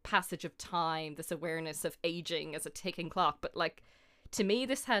 passage of time, this awareness of aging as a ticking clock. But like, to me,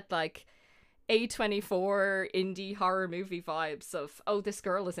 this had like A24 indie horror movie vibes of, oh, this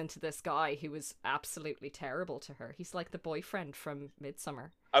girl is into this guy who is absolutely terrible to her. He's like the boyfriend from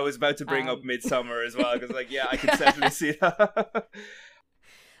Midsommar. I was about to bring up Midsommar as well, because like, yeah, I can definitely see that.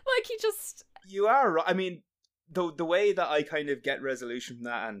 Like, he just... You are right. I mean, the way that I kind of get resolution from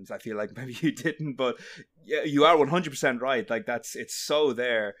that, and I feel like maybe you didn't, but yeah, you are 100% right. Like, it's so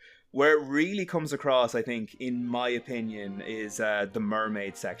there. Where it really comes across, I think, in my opinion, is the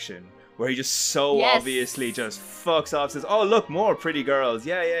mermaid section, where he just so obviously just fucks off, says, oh, look, more pretty girls.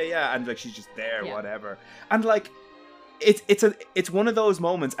 Yeah. And like, she's just there, whatever. And like, it's one of those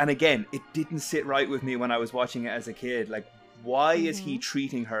moments, and again, it didn't sit right with me when I was watching it as a kid. Like, why is he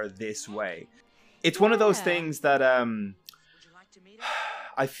treating her this way? It's one of those things that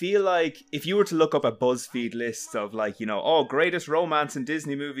I feel like if you were to look up a BuzzFeed list of like, you know, oh, greatest romance in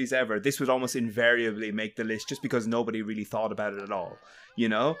Disney movies ever, this would almost invariably make the list just because nobody really thought about it at all, you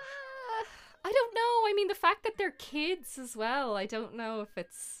know? I don't know. I mean, the fact that they're kids as well, I don't know if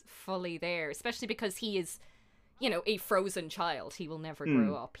it's fully there, especially because he is, you know, a frozen child. He will never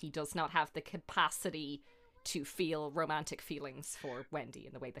grow up. He does not have the capacity to feel romantic feelings for Wendy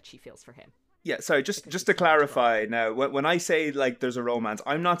in the way that she feels for him. Yeah, sorry, just to clarify now, when I say like there's a romance,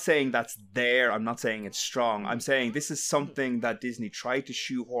 I'm not saying that's there, I'm not saying it's strong. I'm saying this is something that Disney tried to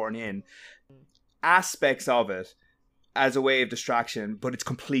shoehorn in aspects of it as a way of distraction, but it's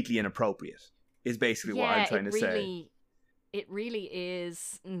completely inappropriate, is basically what I'm trying to say. It really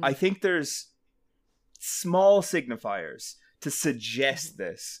is. I think there's small signifiers to suggest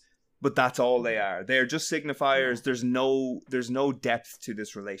this, but that's all they are. They're just signifiers. There's no depth to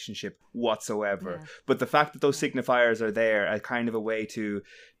this relationship whatsoever. But the fact that those signifiers are there are kind of a way to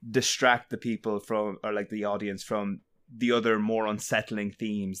distract the people from, or like the audience from, the other more unsettling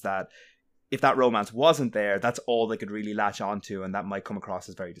themes that if that romance wasn't there, that's all they could really latch onto, and that might come across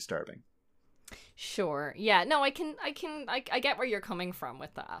as very disturbing. Sure. Yeah. No, I get where you're coming from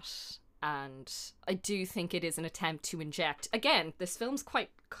with that. And I do think it is an attempt to inject... Again, this film's quite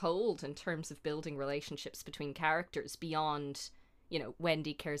cold in terms of building relationships between characters beyond, you know,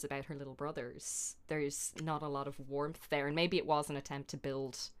 Wendy cares about her little brothers. There's not a lot of warmth there, and maybe it was an attempt to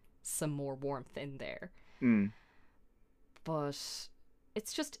build some more warmth in there. But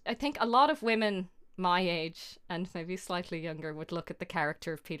it's just... I think a lot of women my age and maybe slightly younger would look at the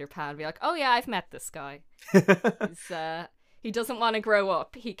character of Peter Pan and be like, oh yeah, I've met this guy. He doesn't want to grow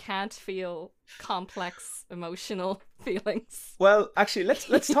up. He can't feel complex emotional feelings. Well, actually,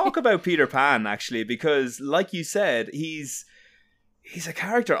 let's talk about Peter Pan, actually, because like you said, he's a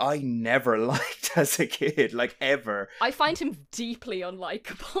character I never liked as a kid, like ever. I find him deeply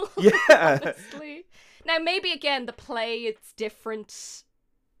unlikable. Yeah. Honestly. Now, maybe again, the play, it's different.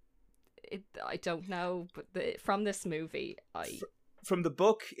 I don't know, but from this movie, from the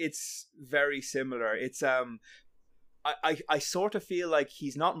book, it's very similar. It's I sort of feel like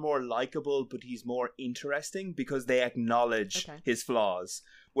he's not more likable, but he's more interesting because they acknowledge his flaws.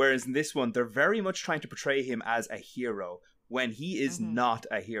 Whereas in this one, they're very much trying to portray him as a hero when he is not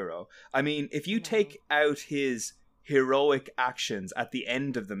a hero. I mean, if you take out his heroic actions at the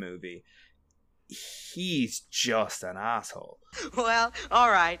end of the movie, he's just an asshole. Well, all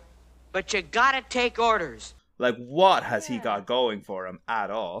right. But you gotta take orders. Like, what has he got going for him at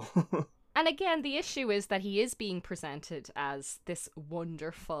all? And again, the issue is that he is being presented as this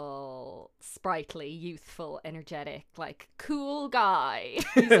wonderful, sprightly, youthful, energetic, like, cool guy.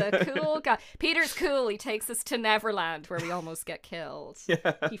 He's a cool guy. Peter's cool. He takes us to Neverland, where we almost get killed.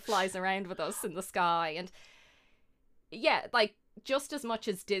 Yeah. He flies around with us in the sky. And yeah, like, just as much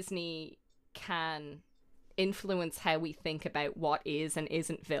as Disney can influence how we think about what is and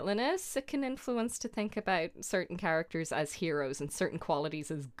isn't villainous, it can influence to think about certain characters as heroes and certain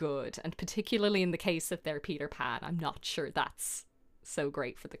qualities as good, and particularly in the case of their Peter Pan, I'm not sure that's so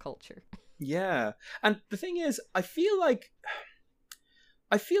great for the culture. Yeah, and the thing is, I feel like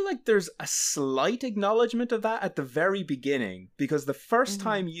there's a slight acknowledgement of that at the very beginning, because the first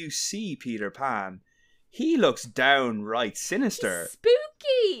time you see Peter Pan, he looks downright sinister. He's spooky!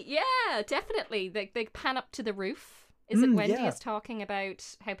 Yeah, definitely. They pan up to the roof. Is it Wendy is talking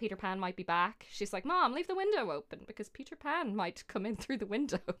about how Peter Pan might be back? She's like, Mom, leave the window open because Peter Pan might come in through the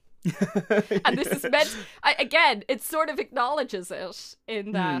window. And this is meant... again, it sort of acknowledges it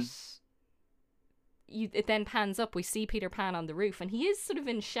in that... It then pans up, we see Peter Pan on the roof, and he is sort of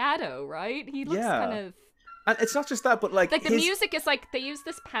in shadow, right? He looks kind of... And it's not just that, but like the music is like, they use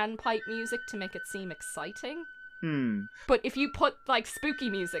this panpipe music to make it seem exciting. But if you put like spooky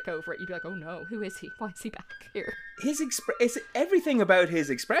music over it, you'd be like, oh no, who is he? Why is he back here? Everything about his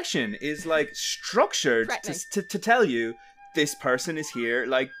expression is like structured to tell you this person is here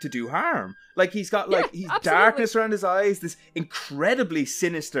like to do harm. Like he's got like he's darkness around his eyes, this incredibly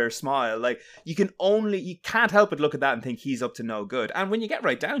sinister smile. Like you can't help but look at that and think he's up to no good. And when you get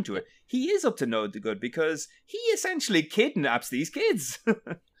right down to it, he is up to no good because he essentially kidnaps these kids.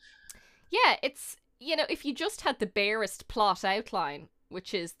 Yeah, it's, you know, if you just had the barest plot outline,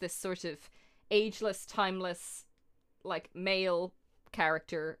 which is this sort of ageless, timeless, like male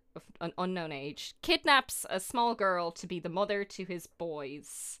character of an unknown age kidnaps a small girl to be the mother to his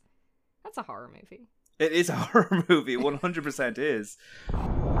boys. That's a horror movie. It is a horror movie, 100% is.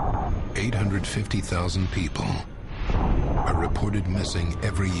 850,000 people are reported missing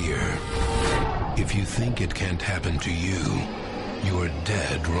every year. If you think it can't happen to you, you're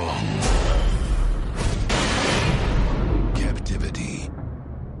dead wrong. Captivity.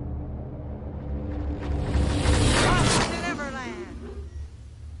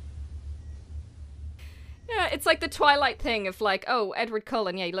 Yeah, it's like the Twilight thing of like, oh, Edward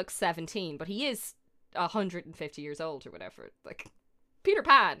Cullen, yeah, he looks 17, but he is 150 years old or whatever. Like, Peter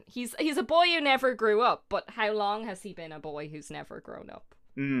Pan, he's a boy who never grew up, but how long has he been a boy who's never grown up?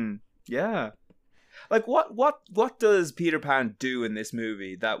 Yeah. Like, what does Peter Pan do in this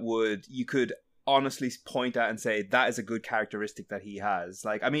movie that you could honestly point at and say that is a good characteristic that he has?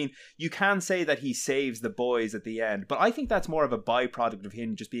 Like, I mean, you can say that he saves the boys at the end, but I think that's more of a byproduct of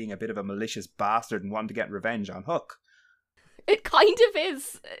him just being a bit of a malicious bastard and wanting to get revenge on Hook. It kind of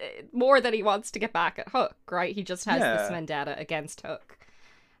is more that he wants to get back at Hook, right? He just has this vendetta against Hook.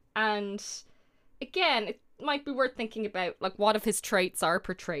 And again, it might be worth thinking about, like, what if his traits are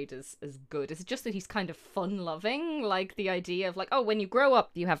portrayed as good? Is it just that he's kind of fun-loving? Like, the idea of, like, oh, when you grow up,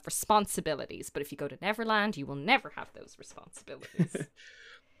 you have responsibilities, but if you go to Neverland, you will never have those responsibilities.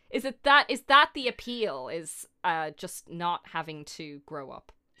 Is that the appeal? Is just not having to grow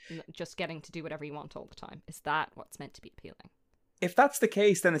up? Just getting to do whatever you want all the time? Is that what's meant to be appealing? If that's the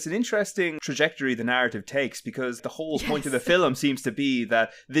case, then it's an interesting trajectory the narrative takes, because the whole point of the film seems to be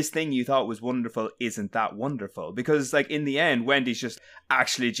that this thing you thought was wonderful isn't that wonderful. Because, like, in the end, Wendy's just,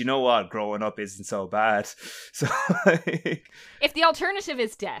 actually, do you know what? Growing up isn't so bad. So, like... If the alternative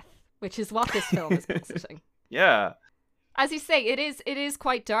is death, which is what this film is positing. Yeah. As you say, it is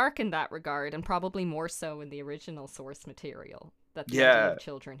quite dark in that regard, and probably more so in the original source material. that the idea of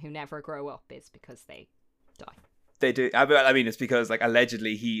children who never grow up is because they die. They do. I mean, it's because like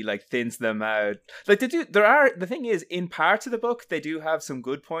allegedly he like thins them out. Like they do. There are, the thing is, in parts of the book they do have some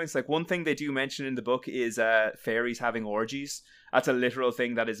good points. Like one thing they do mention in the book is fairies having orgies. That's a literal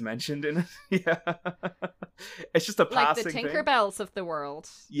thing that is mentioned in it. Yeah, it's just a passing like the thing. Tinkerbells of the world.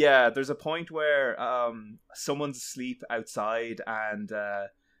 Yeah, there's a point where someone's asleep outside and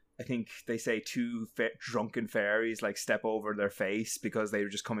I think they say two drunken fairies like step over their face because they were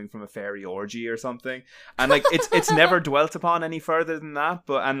just coming from a fairy orgy or something, and like it's never dwelt upon any further than that.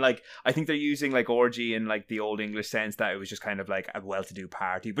 But and like I think they're using like orgy in like the old English sense that it was just kind of like a well-to-do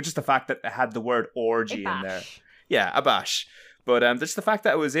party, but just the fact that it had the word orgy in there, yeah, a bash. But just the fact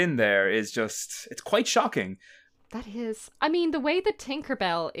that it was in there is just, it's quite shocking. That is, I mean, the way that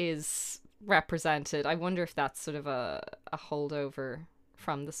Tinkerbell is represented, I wonder if that's sort of a holdover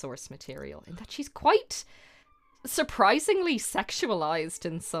from the source material, in that she's quite surprisingly sexualized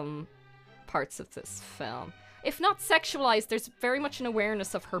in some parts of this film. If not sexualized, there's very much an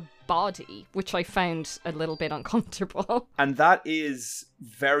awareness of her body, which I found a little bit uncomfortable. And that is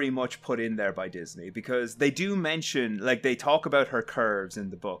very much put in there by Disney, because they do mention, like, they talk about her curves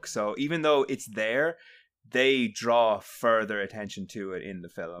in the book. So even though it's there, they draw further attention to it in the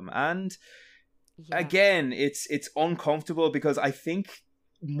film. And again, it's uncomfortable because I think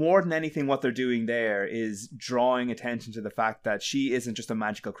more than anything what they're doing there is drawing attention to the fact that she isn't just a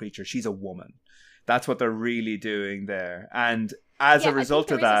magical creature, she's a woman. That's what they're really doing there. And as a result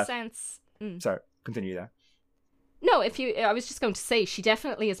of that... Sorry, continue there. No, I was just going to say, she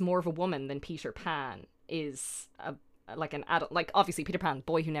definitely is more of a woman than Peter Pan is like an adult. Like, obviously, Peter Pan,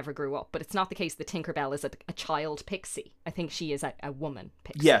 boy who never grew up, but it's not the case that Tinkerbell is a child pixie. I think she is a woman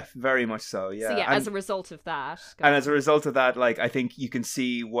pixie. Yeah, very feminine, yeah. So yeah, as a result of that... as a result of that, like, I think you can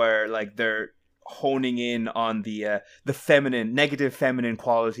see where, like, they're honing in on the feminine, negative feminine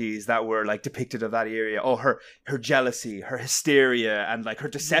qualities that were like depicted of that area. Oh, her jealousy, her hysteria, and like her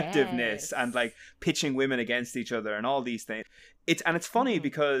deceptiveness, and like pitching women against each other and all these things. It's funny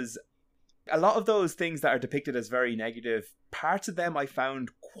because a lot of those things that are depicted as very negative, parts of them I found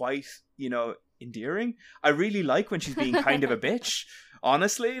quite, endearing. I really like when she's being kind of a bitch,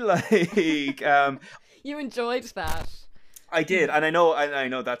 honestly. Like you enjoyed that. I did, and I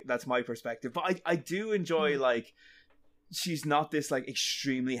know that's my perspective, but I do enjoy, like, she's not this, like,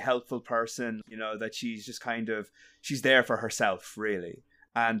 extremely helpful person, that she's just kind of, she's there for herself, really.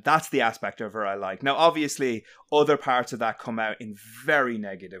 And that's the aspect of her I like. Now, obviously, other parts of that come out in very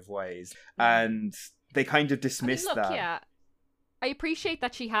negative ways, and they kind of dismiss that. Yeah, I appreciate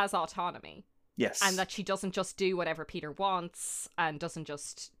that she has autonomy. Yes. And that she doesn't just do whatever Peter wants, and doesn't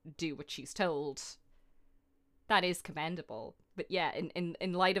just do what she's told. That is commendable. But yeah,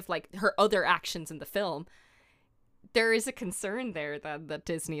 in light of like her other actions in the film, there is a concern there that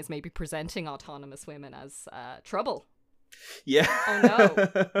Disney is maybe presenting autonomous women as trouble. Yeah. Oh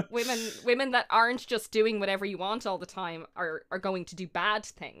no. Women that aren't just doing whatever you want all the time are going to do bad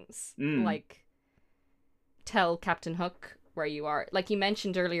things. Like tell Captain Hook where you are. Like you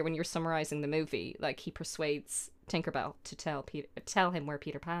mentioned earlier when you were summarizing the movie, like he persuades Tinkerbell to tell him where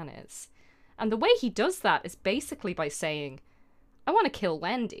Peter Pan is. And the way he does that is basically by saying, I want to kill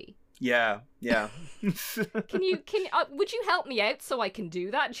Wendy. Yeah. Would you help me out so I can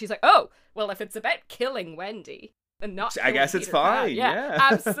do that? And she's like, oh, well, if it's about killing Wendy and not I guess it's fine. Pan, yeah,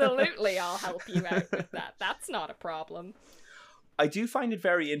 absolutely. I'll help you out with that. That's not a problem. I do find it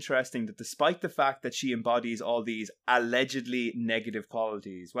very interesting that despite the fact that she embodies all these allegedly negative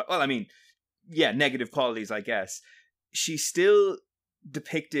qualities, negative qualities, I guess, she's still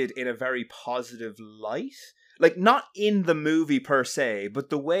depicted in a very positive light. Like, not in the movie per se, but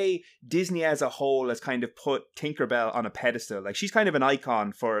the way Disney as a whole has kind of put Tinkerbell on a pedestal. Like, she's kind of an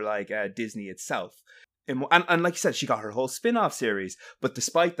icon for, like, Disney itself. And like you said, she got her whole spin-off series. But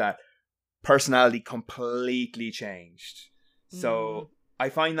despite that, personality completely changed. So I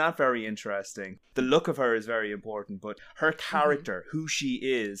find that very interesting. The look of her is very important, but her character, who she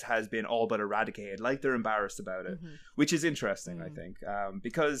is, has been all but eradicated. Like, they're embarrassed about it, which is interesting, I think,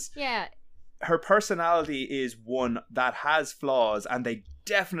 because her personality is one that has flaws, and they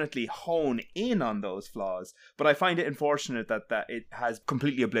definitely hone in on those flaws. But I find it unfortunate that it has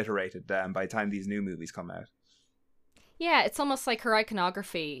completely obliterated them by the time these new movies come out. Yeah, it's almost like her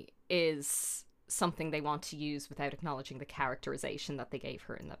iconography is something they want to use without acknowledging the characterization that they gave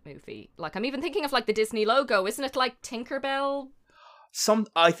her in that movie. Like, I'm even thinking of like the Disney logo. Isn't it like Tinkerbell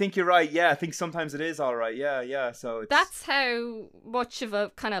I think you're right. Yeah, I think sometimes it is all right. Yeah. So that's how much of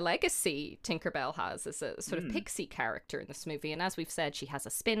a kind of legacy Tinkerbell has as a sort of pixie character in this movie. And as we've said, she has a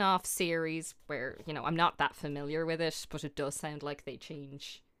spin-off series where, you know, I'm not that familiar with it, but it does sound like they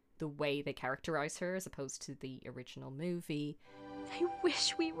change the way they characterize her as opposed to the original movie. I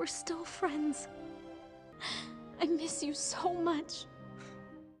wish we were still friends. I miss you so much.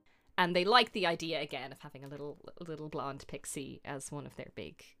 And they like the idea, again, of having a little blonde pixie as one of their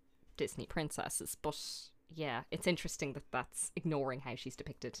big Disney princesses. But yeah, it's interesting that that's ignoring how she's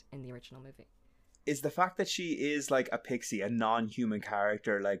depicted in the original movie. Is the fact that she is like a pixie, a non-human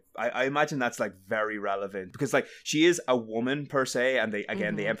character, like I imagine that's like very relevant, because like she is a woman per se, and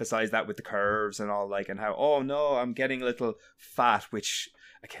they emphasize that with the curves and all, like, and how, oh no, I'm getting a little fat, which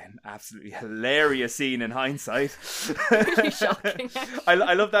again, absolutely hilarious scene in hindsight. Really shocking.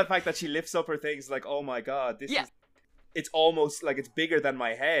 I love that fact that she lifts up her things like, oh my god, this is, it's almost like it's bigger than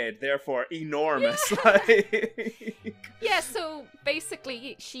my head, therefore enormous. Yeah, so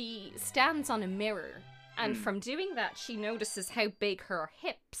basically she stands on a mirror, and from doing that she notices how big her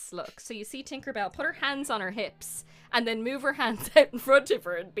hips look. So you see Tinkerbell put her hands on her hips and then move her hands out in front of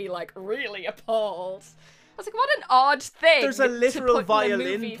her and be like really appalled. I was like, what an odd thing. There's a literal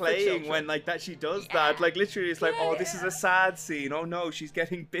violin playing when like that she does that. Like literally it's like, oh, this is a sad scene. Oh no, she's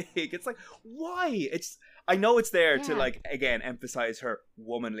getting big. It's like, why? I know it's there to like, again, emphasize her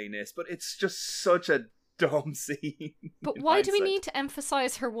womanliness, but it's just such a dumb scene. But why do we need to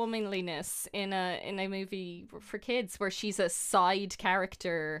emphasize her womanliness in a movie for kids where she's a side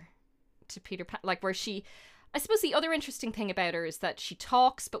character to Peter Pan? Like, where she, I suppose the other interesting thing about her is that she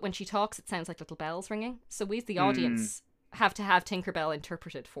talks, but when she talks it sounds like little bells ringing. So we, the audience, have to have Tinkerbell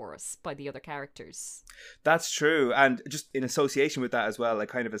interpreted for us by the other characters. That's true. And just in association with that as well, like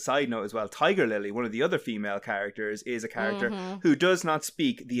kind of a side note as well, Tiger Lily, one of the other female characters, is a character who does not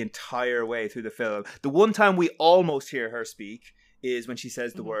speak the entire way through the film. The one time we almost hear her speak is when she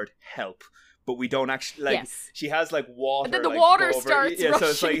says the word help. But we don't actually, like, she has like water. And then the like, water starts rushing. So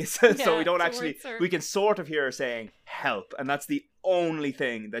it's like, so we don't actually, we can sort of hear her saying help. And that's the only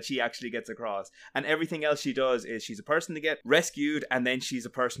thing that she actually gets across. And everything else she does is she's a person to get rescued, and then she's a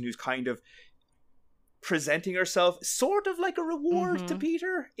person who's kind of presenting herself sort of like a reward to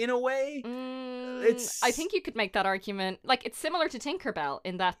Peter in a way. I think you could make that argument. Like, it's similar to Tinkerbell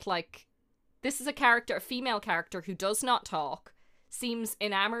in that, like, this is a character, a female character who does not talk, seems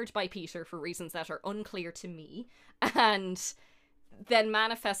enamored by Peter for reasons that are unclear to me, and then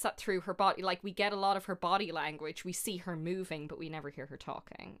manifests that through her body. Like, we get a lot of her body language, we see her moving, but we never hear her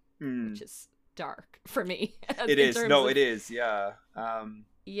talking, which is dark for me. It is. No, it is. Yeah.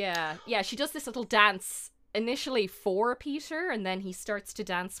 Yeah, she does this little dance initially for Peter, and then he starts to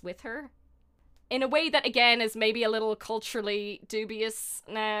dance with her in a way that, again, is maybe a little culturally dubious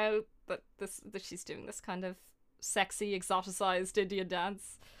now that she's doing this kind of sexy, exoticized Indian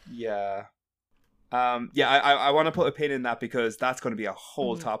dance. Yeah. I want to put a pin in that, because that's going to be a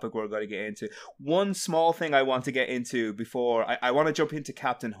whole topic we're going to get into. One small thing I want to get into before I want to jump into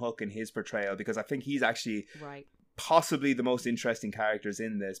Captain Hook and his portrayal, because I think he's actually possibly the most interesting characters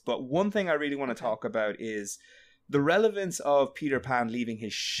in this. But one thing I really want to talk about is the relevance of Peter Pan leaving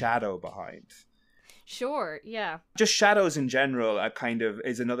his shadow behind. Sure, yeah. Just shadows in general kind of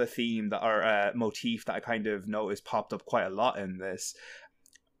is another theme that, or motif that I kind of noticed popped up quite a lot in this.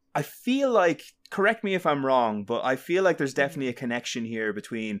 I feel like, correct me if I'm wrong, but I feel like there's definitely a connection here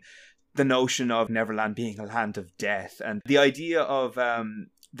between the notion of Neverland being a land of death and the idea of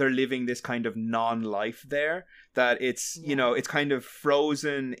they're living this kind of non-life there, that it's, you know, it's kind of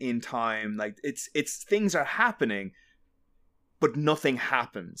frozen in time. Like it's things are happening, but nothing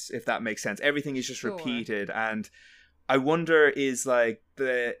happens, if that makes sense. Everything is just repeated. And I wonder, is like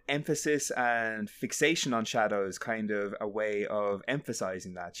the emphasis and fixation on shadows kind of a way of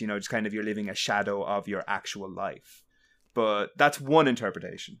emphasizing that, you know, just kind of you're living a shadow of your actual life. But that's one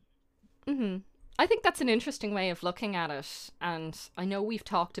interpretation. I think that's an interesting way of looking at it. And I know we've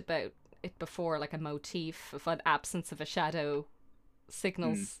talked about it before, like a motif of an absence of a shadow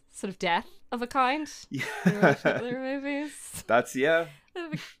signals sort of death of a kind. Yeah. Other movies. That's,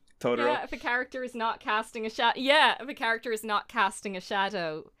 Totoro. Yeah, if a character is not casting a shadow. Yeah, if a character is not casting a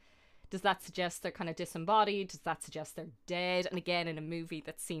shadow, does that suggest they're kind of disembodied? Does that suggest they're dead? And again, in a movie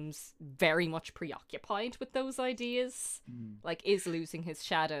that seems very much preoccupied with those ideas, like, is losing his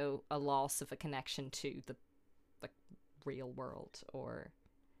shadow a loss of a connection to the real world, or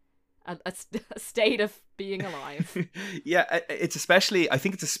a state of being alive? Yeah, I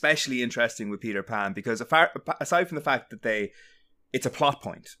think it's especially interesting with Peter Pan, because aside from the fact that they it's a plot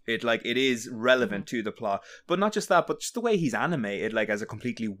point. It is relevant to the plot, but not just that, but just the way he's animated, like as a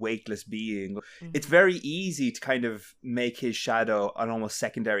completely weightless being. It's very easy to kind of make his shadow an almost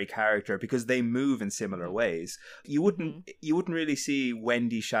secondary character because they move in similar ways. You wouldn't really see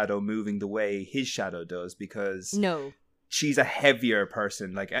Wendy's shadow moving the way his shadow does because No. she's a heavier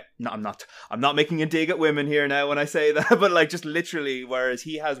person. Like, no, I'm not making a dig at women here now when I say that, but like just literally, whereas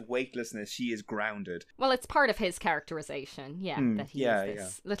he has weightlessness, she is grounded. Well, it's part of his characterization, that he is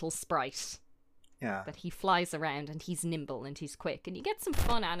this little sprite. Yeah. That he flies around and he's nimble and he's quick. And you get some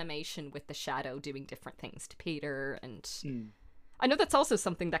fun animation with the shadow doing different things to Peter. And I know that's also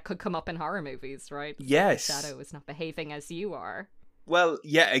something that could come up in horror movies, right? Yes. The shadow is not behaving as you are. Well,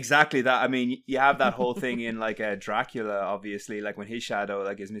 yeah, exactly that. I mean, you have that whole thing in like Dracula, obviously, like when his shadow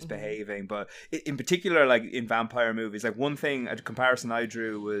like is misbehaving. But in particular, like in vampire movies, like one thing, a comparison I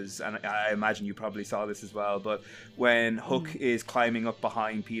drew was, and I imagine you probably saw this as well, but when Hook is climbing up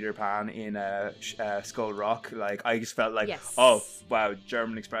behind Peter Pan in Skull Rock, like I just felt like, oh wow,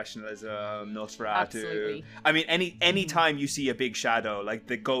 German expressionism, Nosferatu. Absolutely. I mean, any time you see a big shadow, like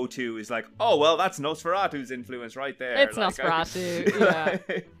the go-to is like, oh well, that's Nosferatu's influence right there. It's like, Nosferatu. Yeah.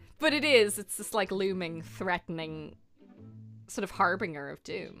 But it's this like looming, threatening sort of harbinger of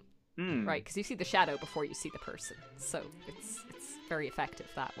doom, right? Because you see the shadow before you see the person, so it's very effective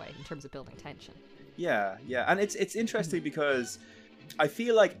that way in terms of building tension. Yeah, and it's interesting because I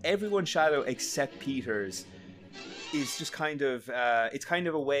feel like everyone's shadow except Peter's is just kind of it's kind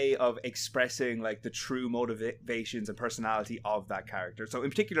of a way of expressing like the true motivations and personality of that character. So in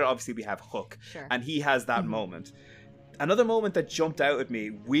particular, obviously we have Hook, and he has that moment. Another moment that jumped out at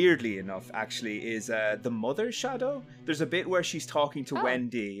me, weirdly enough, actually, is the mother's shadow. There's a bit where she's talking to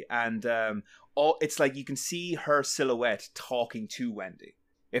Wendy, and it's like you can see her silhouette talking to Wendy.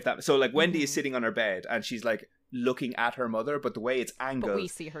 So like Wendy is sitting on her bed, and she's like looking at her mother, but the way it's angled, but we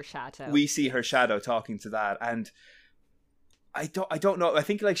see her shadow. We see her shadow talking to that, and I don't know. I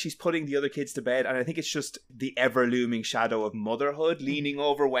think like she's putting the other kids to bed, and I think it's just the ever looming shadow of motherhood leaning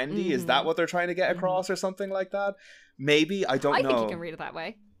over Wendy. Is that what they're trying to get across, or something like that? Maybe, I don't know. I think you can read it that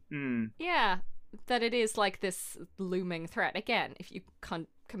way. Yeah, that it is like this looming threat. Again, if you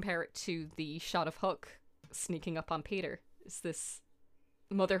compare it to the shot of Hook sneaking up on Peter, is this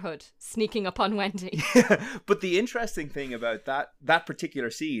motherhood sneaking up on Wendy. But the interesting thing about that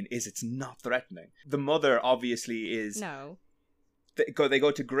particular scene is it's not threatening. The mother obviously is... No. They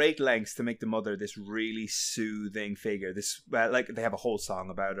go to great lengths to make the mother this really soothing figure. This like they have a whole song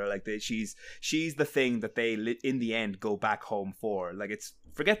about her. Like she's the thing that they in the end go back home for. Like it's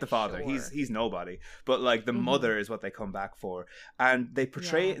forget the father. Sure. He's nobody. But like the mother is what they come back for. And they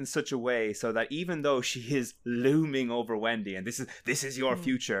portray it in such a way so that even though she is looming over Wendy and this is your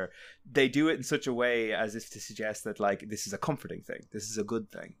future, they do it in such a way as if to suggest that like this is a comforting thing. This is a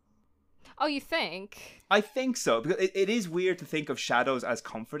good thing. Oh, you think? I think so, because it is weird to think of shadows as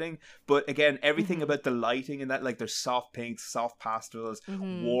comforting, but again, everything about the lighting in that, like there's soft pinks, soft pastels,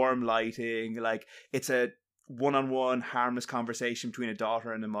 warm lighting, like it's a one-on-one harmless conversation between a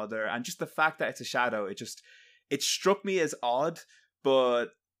daughter and a mother, and just the fact that it's a shadow, it struck me as odd, but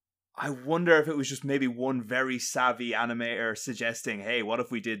I wonder if it was just maybe one very savvy animator suggesting, hey, what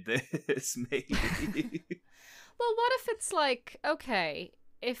if we did this, maybe? Well, what if it's like, okay,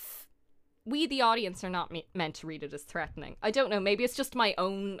 if... we, the audience, are not meant to read it as threatening. I don't know, maybe it's just my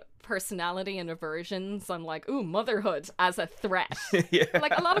own personality and aversions. I'm like, ooh, motherhood as a threat.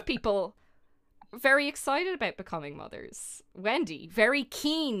 Like, a lot of people very excited about becoming mothers. Wendy, very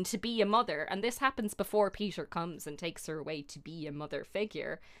keen to be a mother. And this happens before Peter comes and takes her away to be a mother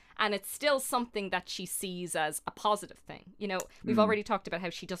figure. And it's still something that she sees as a positive thing. You know, we've already talked about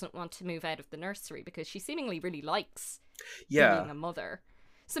how she doesn't want to move out of the nursery because she seemingly really likes being a mother.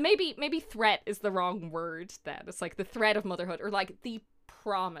 So maybe threat is the wrong word then. It's like the threat of motherhood, or like the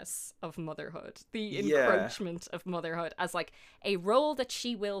promise of motherhood, the encroachment of motherhood as like a role that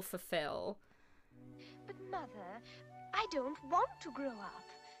she will fulfill. But Mother, I don't want to grow up.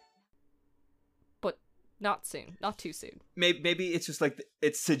 But not soon, not too soon. Maybe it's just like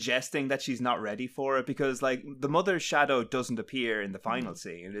it's suggesting that she's not ready for it, because like the mother's shadow doesn't appear in the final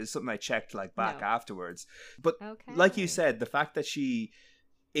scene. It is something I checked like back afterwards. But like you said, the fact that she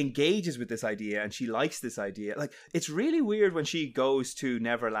engages with this idea and she likes this idea, like it's really weird when she goes to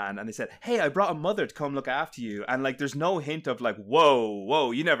Neverland and they said, hey, I brought a mother to come look after you, and like there's no hint of like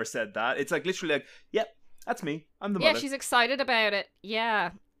whoa, you never said that. It's like literally like, yep, that's me, I'm the mother. Yeah, she's excited about it.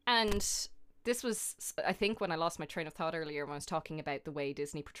 Yeah. And this was, I think, when I lost my train of thought earlier when I was talking about the way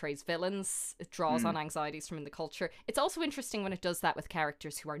Disney portrays villains. It draws on anxieties from in the culture. It's also interesting when it does that with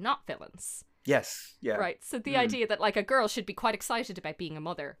characters who are not villains. Yes, yeah. Right, so the idea that like a girl should be quite excited about being a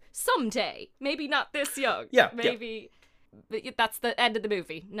mother someday, maybe not this young. Yeah, maybe that's the end of the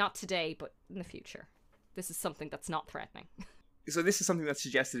movie. Not today, but in the future. This is something that's not threatening. So this is something that's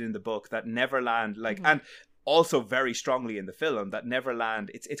suggested in the book, that Neverland, like, and also very strongly in the film, that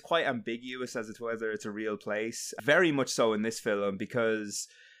Neverland, it's quite ambiguous as to whether it's a real place. Very much so in this film, because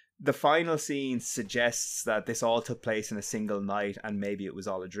the final scene suggests that this all took place in a single night and maybe it was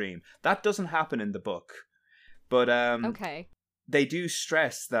all a dream. That doesn't happen in the book. But Okay. they do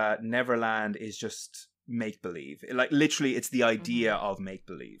stress that Neverland is just make-believe. Like, literally, it's the idea of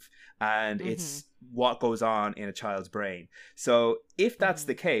make-believe. And it's what goes on in a child's brain. So if that's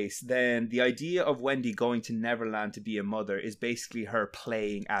the case, then the idea of Wendy going to Neverland to be a mother is basically her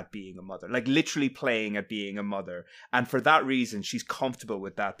playing at being a mother. Like, literally playing at being a mother. And for that reason, she's comfortable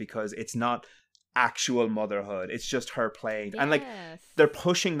with that, because it's not actual motherhood, it's just her playing. And like, they're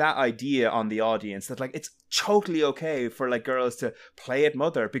pushing that idea on the audience that like, it's totally okay for like girls to play at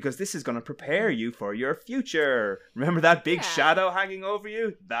mother, because this is going to prepare you for your future. Remember that big shadow hanging over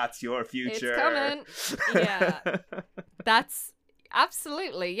you? That's your future. It's coming. Yeah. That's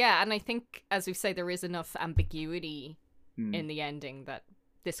absolutely, yeah. And I think, as we say, there is enough ambiguity in the ending that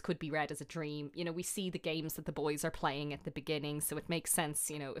this could be read as a dream. You know, we see the games that the boys are playing at the beginning, so it makes sense,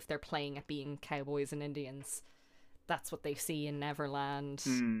 you know, if they're playing at being cowboys and Indians, that's what they see in Neverland.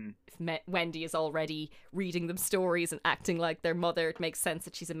 If Wendy is already reading them stories and acting like their mother, it makes sense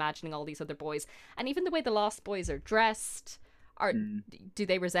that she's imagining all these other boys. And even the way the Lost Boys are dressed, do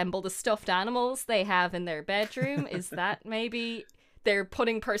they resemble the stuffed animals they have in their bedroom? Is that maybe they're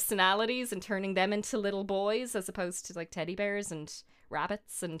putting personalities and turning them into little boys as opposed to like teddy bears and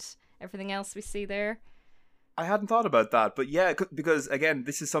rabbits and everything else we see there? I hadn't thought about that, but yeah, because again,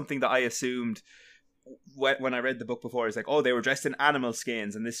 this is something that I assumed when I read the book before. It's like, oh, they were dressed in animal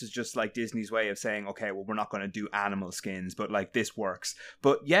skins, and this is just like Disney's way of saying, okay, well, we're not going to do animal skins, but like this works.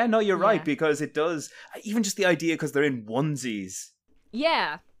 But yeah, no, you're right, because it does. Even just the idea, because they're in onesies.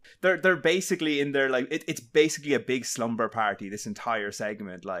 Yeah. They're basically in their like it's basically a big slumber party, this entire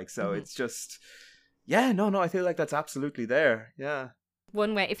segment, like, so it's just, yeah, no, I feel like that's absolutely there. Yeah.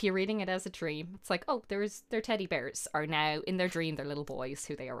 One way, if you're reading it as a dream, it's like, oh, their teddy bears are now in their dream, they're little boys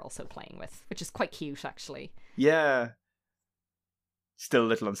who they are also playing with, which is quite cute, actually. Yeah. Still a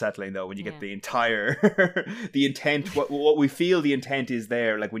little unsettling, though, when you get the entire, the intent, what we feel the intent is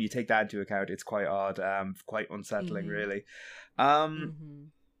there. Like, when you take that into account, it's quite odd, quite unsettling, really.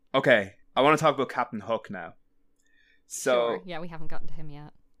 Okay, I want to talk about Captain Hook now. So, sure. Yeah, we haven't gotten to him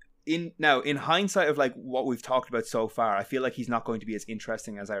yet. In hindsight of like what we've talked about so far, I feel like he's not going to be as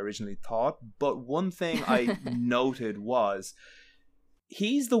interesting as I originally thought. But one thing I noted was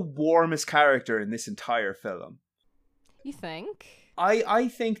he's the warmest character in this entire film. You think? I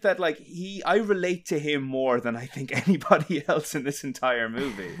think that like I relate to him more than I think anybody else in this entire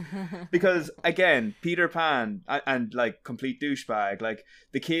movie. Because again, Peter Pan and like complete douchebag, like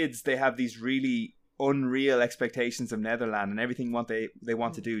the kids, they have these really unreal expectations of Netherland, and everything they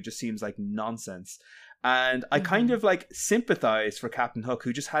want to do just seems like nonsense. And I kind of like sympathize for Captain Hook,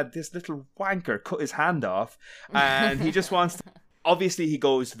 who just had this little wanker cut his hand off, and he just wants to, obviously he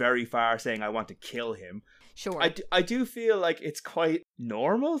goes very far saying I want to kill him. Sure. I do feel like it's quite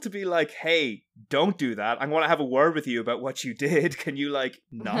normal to be like, hey, don't do that. I want to have a word with you about what you did. Can you like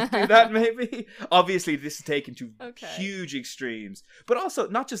not do that maybe? Obviously this is taken to huge extremes. But also,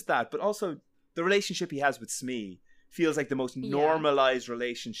 not just that, but also the relationship he has with Smee feels like the most normalized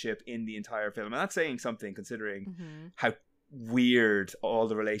relationship in the entire film. And that's saying something, considering how weird all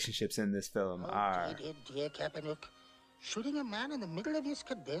the relationships in this film are. Dear Captain Hook, shooting a man in the middle of his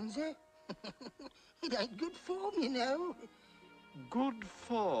cadenza? It ain't good form, you know. Good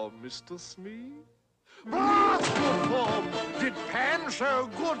form, Mr. Smee? Good form! Did Pan show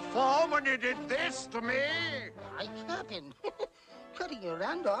good form when he did this to me? Why, Captain, cutting your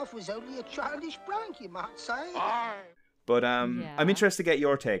hand off was only a childish prank, you might say. But I'm interested to get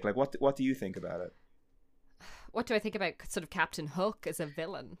your take. Like, what do you think about it? What do I think about sort of Captain Hook as a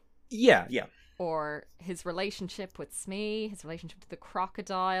villain? Yeah. Or his relationship with Smee, his relationship to the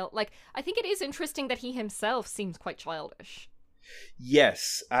crocodile. Like, I think it is interesting that he himself seems quite childish.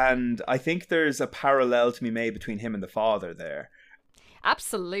 Yes, and I think there's a parallel to be made between him and the father there.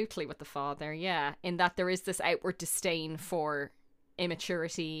 Absolutely, with the father, yeah. In that there is this outward disdain for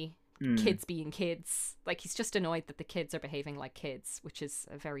immaturity, kids being kids. Like, he's just annoyed that the kids are behaving like kids, which is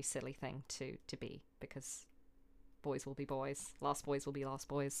a very silly thing to be, because boys will be boys, lost boys will be lost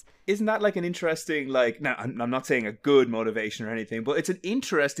boys. Isn't that like an interesting, like, now I'm not saying a good motivation or anything, but it's an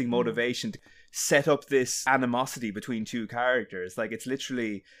interesting motivation to set up this animosity between two characters. Like, it's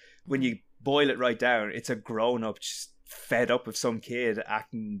literally, when you boil it right down, it's a grown-up just fed up with some kid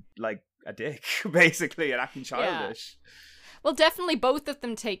acting like a dick, basically, and acting childish. Well, definitely both of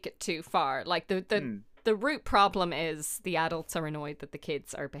them take it too far. Like, the root problem is the adults are annoyed that the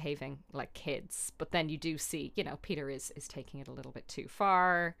kids are behaving like kids. But then you do see, you know, Peter is taking it a little bit too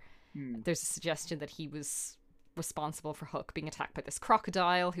far. There's a suggestion that he was responsible for Hook being attacked by this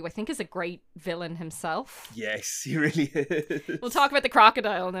crocodile, who I think is a great villain himself. Yes, he really is. We'll talk about the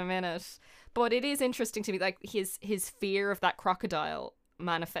crocodile in a minute. But it is interesting to me, like, his fear of that crocodile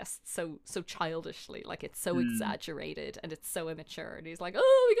manifests so childishly. Like, it's so exaggerated and it's so immature. And he's like,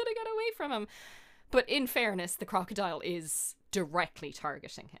 oh, we gotta get away from him. But in fairness, the crocodile is directly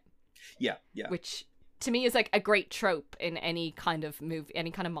targeting him. Yeah. Which, to me, is like a great trope in any kind of movie,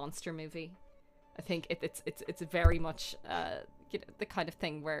 any kind of monster movie. I think it's very much you know, the kind of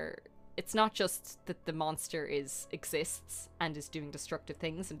thing where it's not just that the monster exists and is doing destructive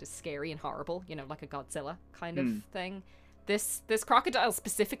things and is scary and horrible, you know, like a Godzilla kind of thing. This crocodile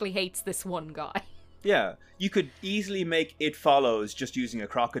specifically hates this one guy. Yeah, you could easily make It Follows just using a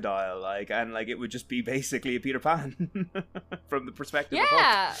crocodile, like, and like it would just be basically a Peter Pan from the perspective of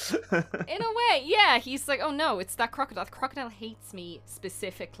Hook. In a way, yeah. He's like, oh no, it's that crocodile. The crocodile hates me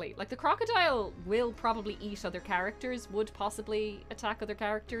specifically. Like, the crocodile will probably eat other characters, would possibly attack other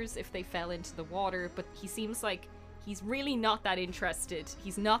characters if they fell into the water, but he seems like he's really not that interested.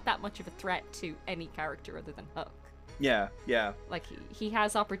 He's not that much of a threat to any character other than Hook. Yeah. Like, he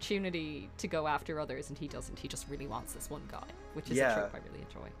has opportunity to go after others, and he doesn't. He just really wants this one guy, which is a trope I really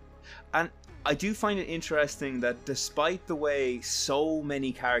enjoy. And I do find it interesting that despite the way so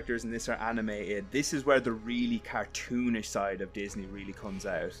many characters in this are animated, this is where the really cartoonish side of Disney really comes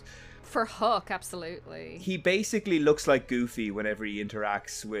out. For Hook, absolutely. He basically looks like Goofy whenever he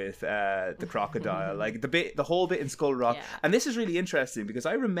interacts with the crocodile. Like the whole bit in Skull Rock. Yeah. And this is really interesting because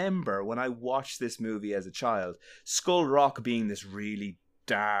I remember when I watched this movie as a child, Skull Rock being this really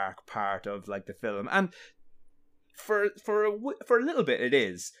dark part of like the film. And for a little bit it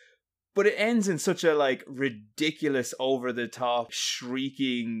is. But it ends in such a like ridiculous, over the top,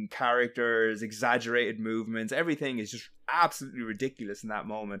 shrieking characters, exaggerated movements. Everything is just absolutely ridiculous in that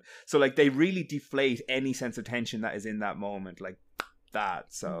moment. So like they really deflate any sense of tension that is in that moment, like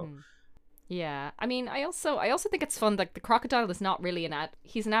that. So yeah, I mean, I also think it's fun. Like, the crocodile is not really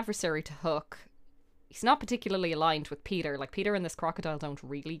he's an adversary to Hook. He's not particularly aligned with Peter. Like, Peter and this crocodile don't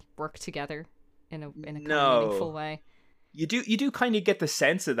really work together in a kind of meaningful way. You do kind of get the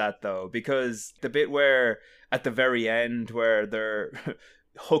sense of that, though, because the bit where at the very end where they're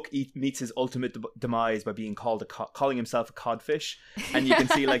Hook meets his ultimate demise by being calling himself a codfish, and you can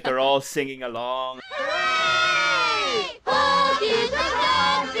see like they're all singing along. Hooray! Hook is a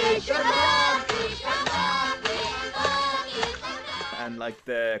codfish, a codfish, a codfish. And like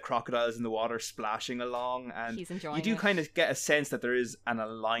the crocodiles in the water splashing along, and he's enjoying you do kind of get a sense that there is an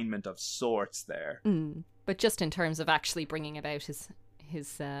alignment of sorts there. But just in terms of actually bringing about his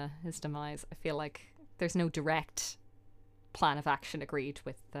demise, I feel like there's no direct plan of action agreed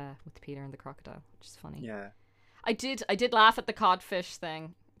with Peter and the crocodile, which is funny. Yeah, I did laugh at the codfish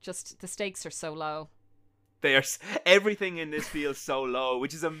thing. Just the stakes are so low. Everything in this feels so low,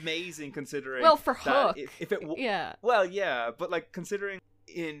 which is amazing considering. Well, for Hook, yeah. Well, yeah, but like considering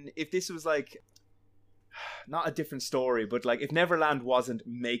if this was like not a different story, but like if Neverland wasn't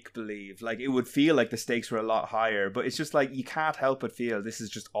make believe, like it would feel like the stakes were a lot higher. But it's just like you can't help but feel this is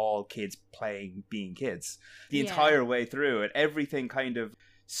just all kids being kids the entire way through it. Everything kind of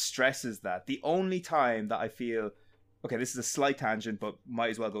stresses that. The only time that I feel, okay, this is a slight tangent, but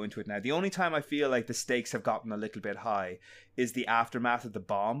might as well go into it now. The only time I feel like the stakes have gotten a little bit high is the aftermath of the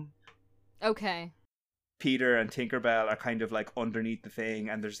bomb. Okay. Peter and Tinkerbell are kind of like underneath the thing,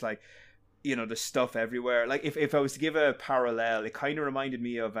 and there's like, you know, there's stuff everywhere. Like if I was to give a parallel, it kind of reminded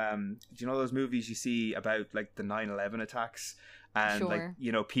me of do you know those movies you see about like the 9/11 attacks and like,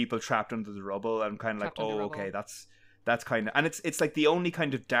 you know, people trapped under the rubble, and kind of like, oh, okay, that's kind of, and it's like the only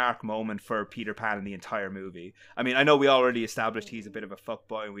kind of dark moment for Peter Pan in the entire movie. I mean, I know we already established he's a bit of a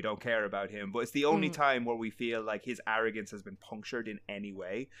fuckboy and we don't care about him, but it's the only time where we feel like his arrogance has been punctured in any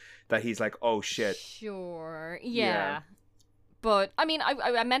way, that he's like, oh shit. Sure, yeah. But, I mean,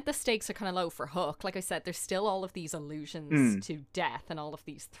 I meant the stakes are kind of low for Hook. Like I said, there's still all of these allusions to death and all of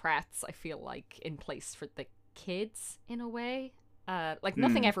these threats, I feel like, in place for the kids, in a way. Like,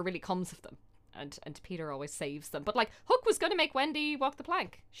 nothing ever really comes of them. And Peter always saves them. But, like, Hook was going to make Wendy walk the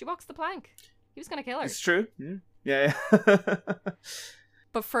plank. She walks the plank. He was going to kill her. It's true. Yeah.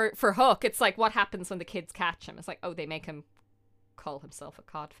 But for Hook, it's like, what happens when the kids catch him? It's like, oh, they make him call himself a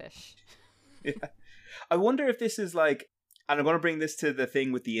codfish. Yeah. I wonder if this is, like, And I'm going to bring this to the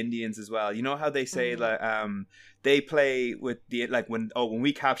thing with the Indians as well. You know how they say like they play with the like when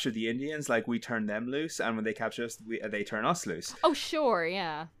we capture the Indians, like we turn them loose, and when they capture us, they turn us loose. Oh, sure,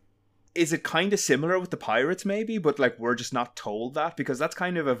 yeah. Is it kind of similar with the pirates, maybe? But like we're just not told that, because that's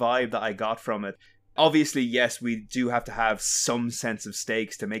kind of a vibe that I got from it. Obviously, yes, we do have to have some sense of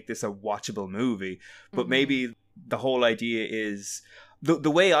stakes to make this a watchable movie, but maybe the whole idea is.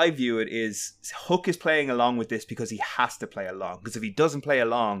 The way I view it is Hook is playing along with this because he has to play along. Because if he doesn't play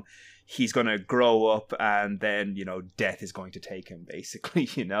along, he's going to grow up and then, you know, death is going to take him, basically,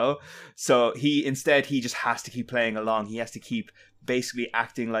 you know? So he just has to keep playing along. He has to keep basically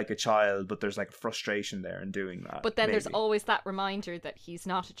acting like a child, but there's like frustration there in doing that. But then there's always that reminder that he's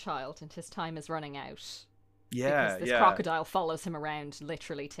not a child and his time is running out. Yeah, because this crocodile follows him around,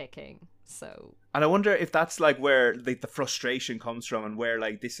 literally ticking. So, and I wonder if that's like where the frustration comes from, and where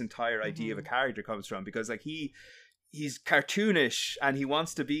like this entire idea of a character comes from, because like he's cartoonish and he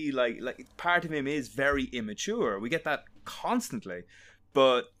wants to be like part of him is very immature. We get that constantly,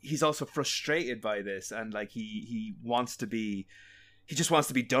 but he's also frustrated by this, and like he just wants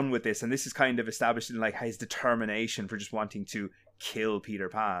to be done with this, and this is kind of established in like his determination for just wanting to kill Peter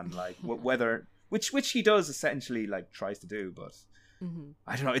Pan, like whether which he does essentially like tries to do, but.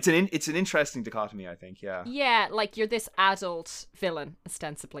 I don't know. It's an interesting dichotomy, I think. Yeah. Yeah, like you're this adult villain,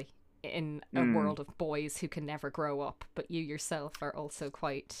 ostensibly, in a world of boys who can never grow up, but you yourself are also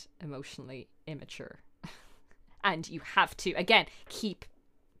quite emotionally immature, and you have to again keep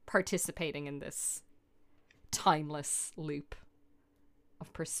participating in this timeless loop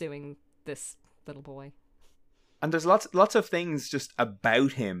of pursuing this little boy. And there's lots of things just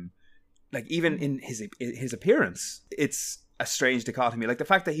about him, like even in his appearance, it's a strange dichotomy. Like the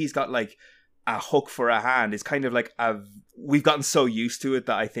fact that he's got like a hook for a hand is kind of like we've gotten so used to it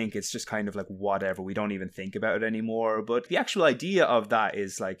that I think it's just kind of like whatever, we don't even think about it anymore. But the actual idea of that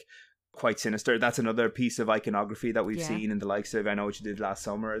is like quite sinister. That's another piece of iconography that we've seen in the likes of I Know What You Did Last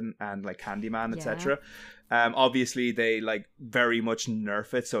Summer and like Candyman, etc. Obviously they like very much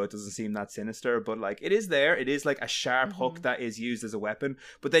nerf it so it doesn't seem that sinister, but like it is there. It is like a sharp hook that is used as a weapon,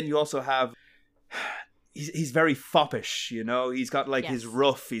 but then you also have he's very foppish, you know. He's got like his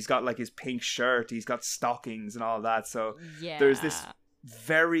ruff, he's got like his pink shirt, he's got stockings and all that. So there's this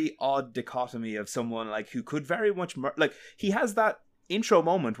very odd dichotomy of someone like who could very much like he has that intro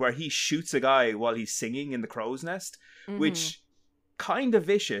moment where he shoots a guy while he's singing in the crow's nest, which kind of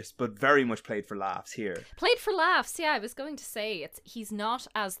vicious, but very much played for laughs here. Played for laughs, yeah. I was going to say he's not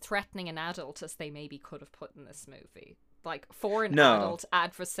as threatening an adult as they maybe could have put in this movie. Like for an adult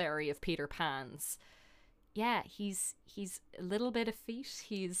adversary of Peter Pan's. Yeah, he's a little bit effete.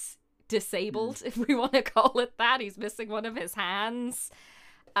 He's disabled, if we want to call it that. He's missing one of his hands.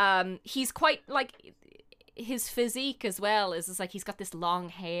 He's quite like his physique as well is like he's got this long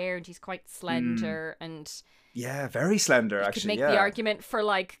hair and he's quite slender and very slender. You could make the argument for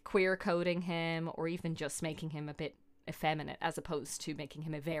like queer coding him or even just making him a bit effeminate as opposed to making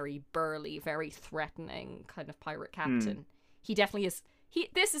him a very burly, very threatening kind of pirate captain. He definitely is.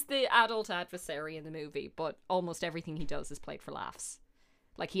 This is the adult adversary in the movie, but almost everything he does is played for laughs.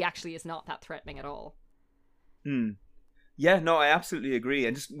 Like, he actually is not that threatening at all. Yeah, no, I absolutely agree.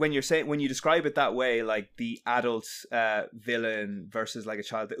 And just when you describe it that way, like the adult villain versus like a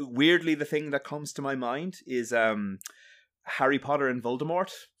child, weirdly, the thing that comes to my mind is Harry Potter and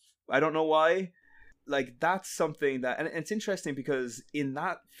Voldemort. I don't know why. Like, that's something that, and it's interesting because in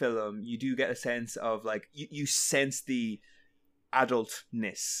that film, you do get a sense of like, you sense the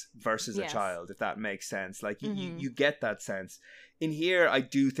adultness versus a child, if that makes sense. Like you get that sense in here. I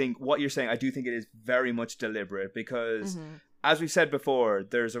do think what you're saying, I do think it is very much deliberate because as we've said before,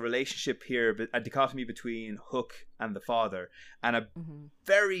 there's a relationship here, a dichotomy between Hook and the father, and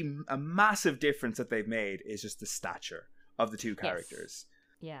a massive difference that they've made is just the stature of the two characters.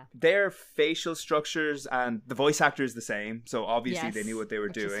 Their facial structures and the voice actor is the same, so obviously they knew what they were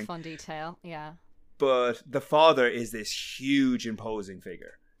doing. Is fun detail. But the father is this huge, imposing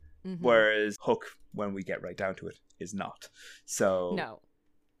figure. Whereas Hook, when we get right down to it, is not. So... No.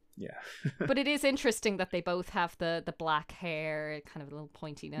 Yeah. But it is interesting that they both have the black hair, kind of a little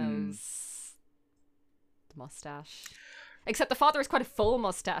pointy nose, the mustache. Except the father is quite a full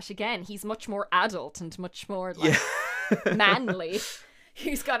mustache. Again, he's much more adult and much more like manly.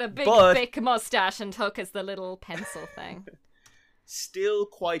 He's got a big, thick mustache, and Hook is the little pencil thing. Still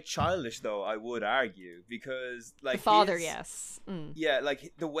quite childish, though, I would argue, because like the father,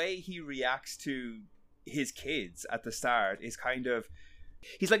 like the way he reacts to his kids at the start is kind of,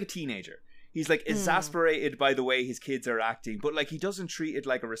 he's like a teenager. He's like exasperated by the way his kids are acting, but like he doesn't treat it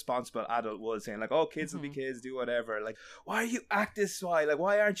like a responsible adult would, saying like, "Oh, kids will be kids, do whatever." Like, why are you act this way? Like,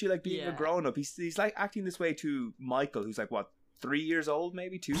 why aren't you like being a grown up? He's like acting this way to Michael, who's like what, 3 years old,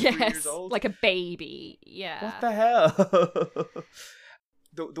 maybe 3 years old, like a baby. Yeah. What the hell?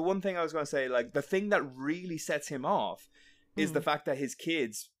 The one thing I was going to say, like the thing that really sets him off is the fact that his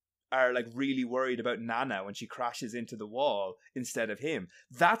kids are like really worried about Nana when she crashes into the wall instead of him.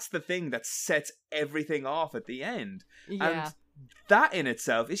 That's the thing that sets everything off at the end. Yeah. And that in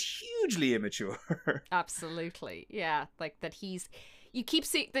itself is hugely immature. Absolutely. Yeah. Like that you keep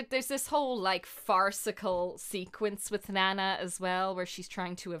seeing that there's this whole like farcical sequence with Nana as well, where she's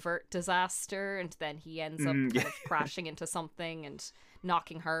trying to avert disaster and then he ends up kind of crashing into something and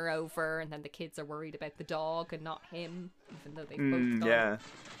knocking her over, and then the kids are worried about the dog and not him, even though they've both gone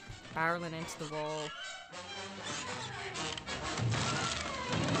barreling into the wall.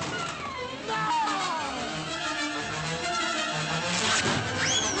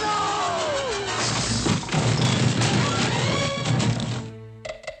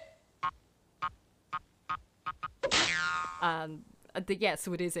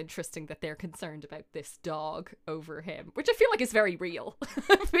 So it is interesting that they're concerned about this dog over him, which I feel like is very real.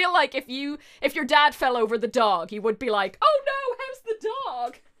 I feel like if your dad fell over the dog, he would be like, "Oh no, how's the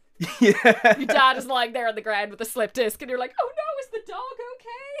dog?" Yeah. Your dad is lying there on the ground with a slip disc, and you're like, "Oh no, is the dog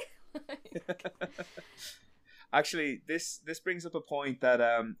okay?" Actually, this brings up a point that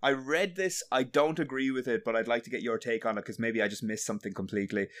I read this. I don't agree with it, but I'd like to get your take on it because maybe I just missed something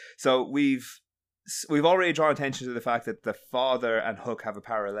completely. So we've already drawn attention to the fact that the father and Hook have a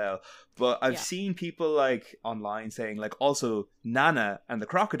parallel, but I've seen people like online saying like also Nana and the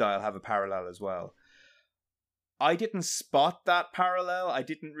crocodile have a parallel as well. I didn't spot that parallel. I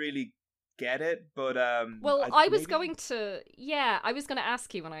didn't really get it, but I was going to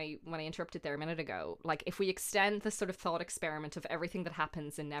ask you when I interrupted there a minute ago, like if we extend the sort of thought experiment of everything that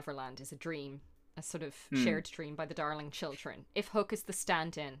happens in Neverland is a dream, a sort of shared dream by the Darling children. If Hook is the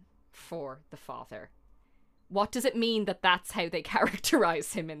stand-in for the father, what does it mean that that's how they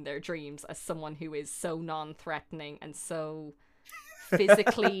characterize him in their dreams, as someone who is so non-threatening and so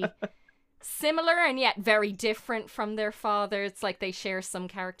physically similar and yet very different from their father? It's like they share some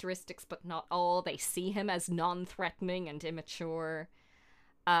characteristics but not all. They see him as non-threatening and immature.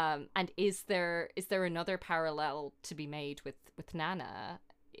 And is there another parallel to be made with Nana?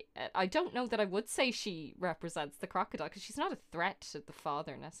 I don't know that I would say she represents the crocodile, because she's not a threat to the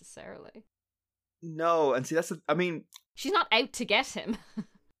father necessarily. No, and see I mean, she's not out to get him.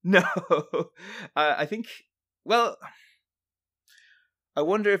 No, I think. Well, I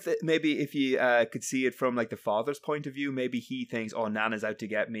wonder if maybe if you could see it from like the father's point of view, maybe he thinks, "Oh, Nana's out to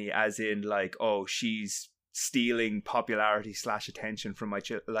get me," as in like, "Oh, she's stealing popularity / attention from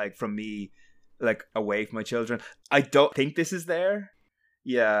from me, like away from my children." I don't think this is there.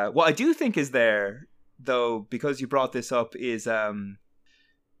 Yeah, what I do think is there, though, because you brought this up, is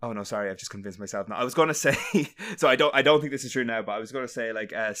oh no, sorry, I've just convinced myself now. I was going to say, so I don't think this is true now, but I was going to say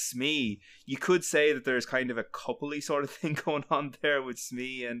like Smee. You could say that there's kind of a coupley sort of thing going on there with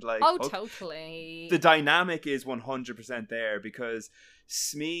Smee and like. Oh, Hook. totally. The dynamic is 100% there because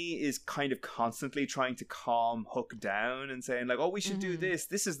Smee is kind of constantly trying to calm Hook down and saying like, "Oh, we should do this.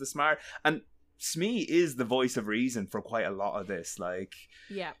 This is the smart." And Smee is the voice of reason for quite a lot of this. Like,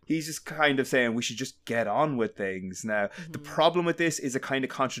 he's just kind of saying we should just get on with things. Now, the problem with this is it kind of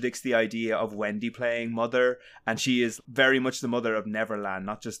contradicts the idea of Wendy playing mother, and she is very much the mother of Neverland,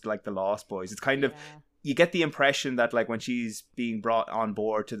 not just like the Lost Boys. It's kind of, you get the impression that like when she's being brought on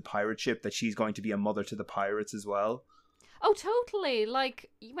board to the pirate ship, that she's going to be a mother to the pirates as well. Oh, totally.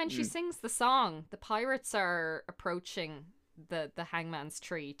 Like when she sings the song, the pirates are approaching the hangman's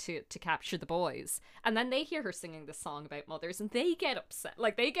tree to capture the boys, and then they hear her singing this song about mothers and they get upset,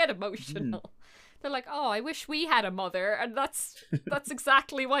 like they get emotional. They're like, "Oh, I wish we had a mother," and that's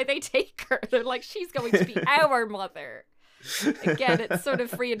exactly why they take her. They're like, "She's going to be our mother." Again, it sort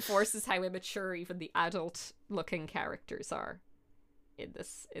of reinforces how immature even the adult looking characters are in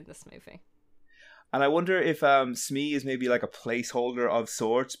this movie. And I wonder if Smee is maybe like a placeholder of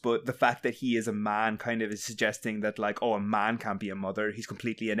sorts, but the fact that he is a man kind of is suggesting that like, oh, a man can't be a mother. He's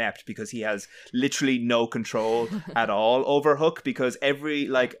completely inept because he has literally no control at all over Hook, because every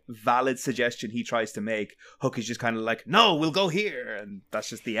like valid suggestion he tries to make, Hook is just kind of like, "No, we'll go here." And that's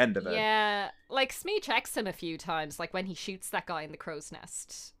just the end of it. Yeah, like Smee checks him a few times, like when he shoots that guy in the crow's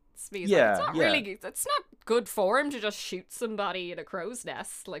nest. Smee's like, it's not good form to just shoot somebody in a crow's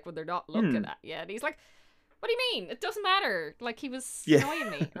nest, like when they're not looking at you. And he's like, "What do you mean? It doesn't matter. Like he was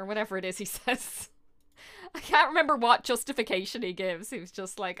annoying me," or whatever it is he says. I can't remember what justification he gives. He was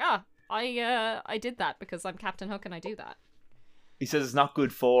just like, I did that because I'm Captain Hook and I do that. He says it's not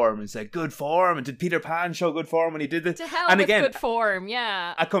good form. It's like, good form. And did Peter Pan show good form when he did this? To hell and with again, good form,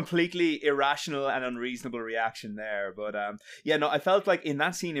 yeah. A completely irrational and unreasonable reaction there. But yeah, no, I felt like in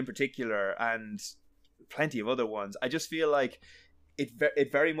that scene in particular, and plenty of other ones, I just feel like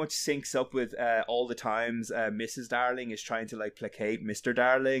it very much syncs up with all the times Mrs. Darling is trying to like placate Mr.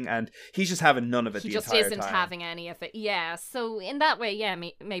 Darling, and he's just having none of it. He the just entire isn't time. having any of it. Yeah, so in that way, yeah,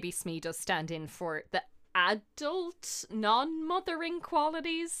 maybe Smee does stand in for the adult, non-mothering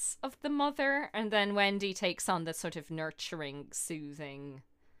qualities of the mother, and then Wendy takes on the sort of nurturing, soothing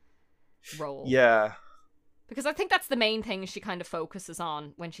role. Yeah. Because I think that's the main thing she kind of focuses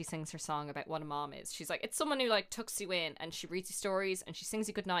on when she sings her song about what a mom is. She's like, it's someone who like tucks you in and she reads you stories and she sings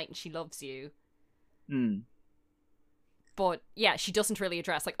you goodnight and she loves you. But yeah, she doesn't really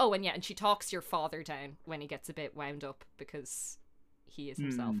address like, oh, and yeah, and she talks your father down when he gets a bit wound up because he is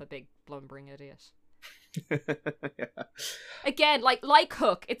himself a big blundering idiot. Yeah. Again, like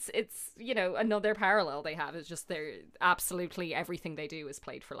Hook, it's you know, another parallel they have is just they're absolutely everything they do is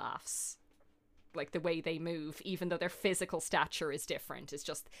played for laughs. Like the way they move, even though their physical stature is different, it's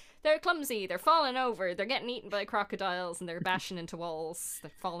just they're clumsy, they're falling over, they're getting eaten by crocodiles, and they're bashing into walls,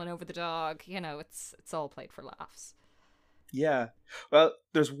 they're falling over the dog. You know, it's all played for laughs. Yeah. Well,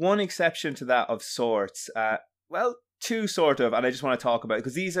 there's one exception to that of sorts. Well, two sort of, and I just want to talk about it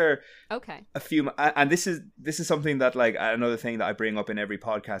because these are okay. A few, and this is something that like another thing that I bring up in every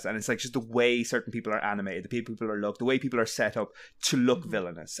podcast, and it's like just the way certain people are animated, the way people are looked, the way people are set up to look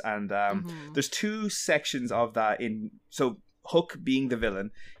villainous, and there's two sections of that in. So Hook being the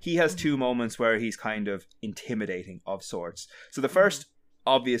villain, he has two moments where he's kind of intimidating of sorts. So the first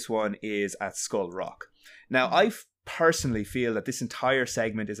obvious one is at Skull Rock. Now I personally feel that this entire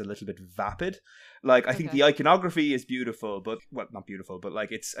segment is a little bit vapid. Like, I think the iconography is beautiful, but, well, not beautiful, but,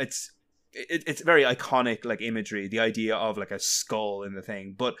 like, it's very iconic, like, imagery, the idea of, like, a skull in the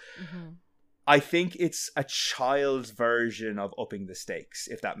thing. But I think it's a child's version of upping the stakes,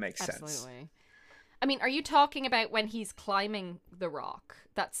 if that makes sense. Absolutely. I mean, are you talking about when he's climbing the rock?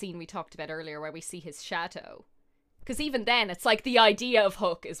 That scene we talked about earlier where we see his shadow? Because even then, it's like the idea of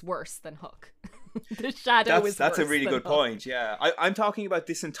Hook is worse than Hook. The shadow is That's worse a really than good Hook. point, yeah. I'm talking about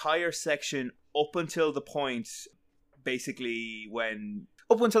this entire section up until the point, basically,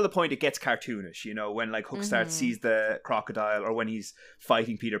 up until the point it gets cartoonish, you know, when, like, Hook sees the crocodile, or when he's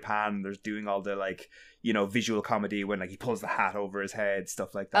fighting Peter Pan, there's doing all the, like, you know, visual comedy when, like, he pulls the hat over his head,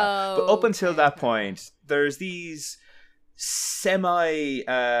 stuff like that. But up until that point, there's these semi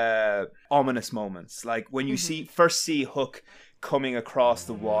ominous moments, like when you first see Hook coming across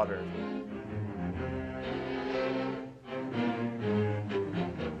the water.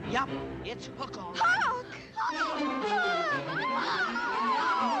 Yup, it's Hook all right. Hook!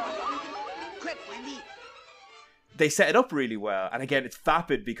 Quick, Wendy. They set it up really well, and again, it's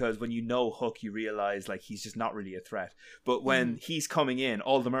vapid because when you know Hook, you realize like he's just not really a threat. But when he's coming in,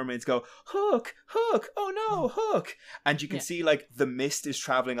 all the mermaids go, Hook, Hook, oh no, Hook, and you can see like the mist is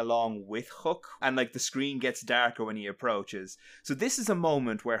traveling along with Hook, and like the screen gets darker when he approaches. So this is a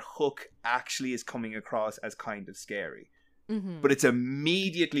moment where Hook actually is coming across as kind of scary. But it's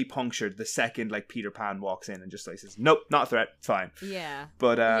immediately punctured the second like Peter Pan walks in and just like says, nope, not a threat, it's fine. Yeah.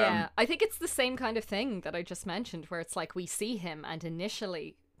 But yeah, I think it's the same kind of thing that I just mentioned, where it's like we see him and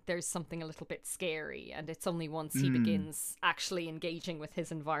initially there's something a little bit scary, and it's only once he begins actually engaging with his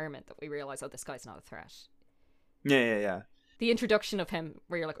environment that we realize, oh, this guy's not a threat. Yeah. The introduction of him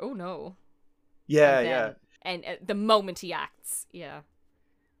where you're like, oh no. Yeah. And the moment he acts,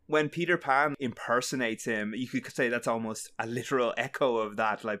 when Peter Pan impersonates him, you could say that's almost a literal echo of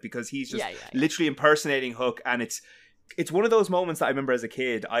that, like, because he's just literally impersonating Hook, and it's one of those moments that I remember as a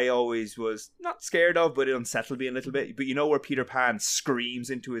kid I always was not scared of, but it unsettled me a little bit. But you know where Peter Pan screams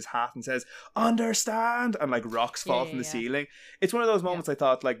into his hat and says, understand, and like rocks fall from the ceiling. It's one of those moments I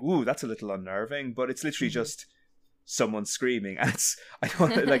thought like, ooh, that's a little unnerving, but it's literally just someone screaming. And it's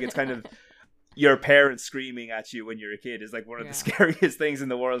kind of your parents screaming at you when you're a kid is like one of the scariest things in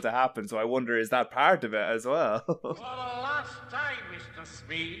the world to happen. So I wonder, is that part of it as well? For the last time, Mr.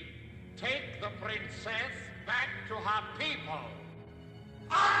 Smee, take the princess back to her people.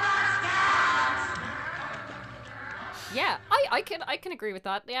 Understand? Yeah, I can agree with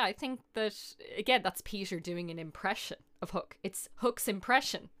that. Yeah, I think that, again, that's Peter doing an impression of Hook. It's Hook's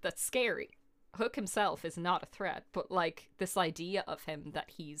impression that's scary. Hook himself is not a threat, but like this idea of him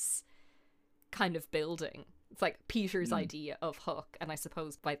that he's kind of building. It's like Peter's idea of Hook, and I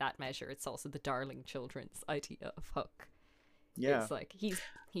suppose by that measure it's also the Darling children's idea of Hook. Yeah. It's like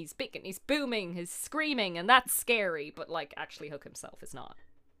he's big and he's booming, he's screaming, and that's scary, but like actually Hook himself is not.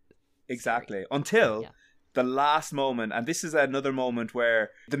 Exactly. Until Yeah. the last moment, and this is another moment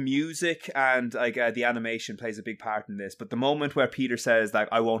where the music and like the animation plays a big part in this, but the moment where Peter says like,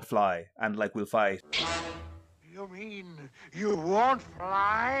 I won't fly, and like, we'll fight. You mean you won't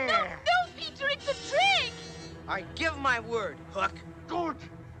fly? No, Peter, it's a trick! I give my word, Hook. Good.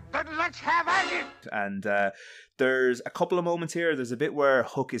 Then let's have at it. And there's a couple of moments here. There's a bit where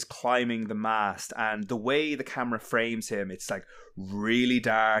Hook is climbing the mast, and the way the camera frames him, it's like really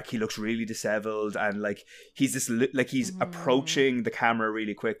dark. He looks really disheveled, and like he's this he's approaching the camera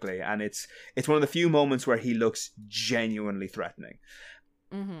really quickly, and it's one of the few moments where he looks genuinely threatening.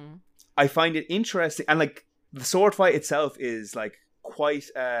 Mm-hmm. I find it interesting, and like the sword fight itself is like quite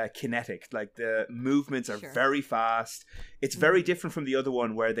kinetic. Like the movements are very fast. It's very different from the other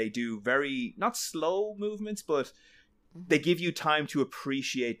one where they do very not slow movements, but they give you time to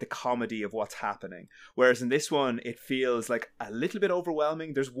appreciate the comedy of what's happening. Whereas in this one, it feels like a little bit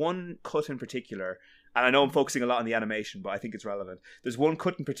overwhelming. There's one cut in particular, and I know I'm focusing a lot on the animation, but I think it's relevant. There's one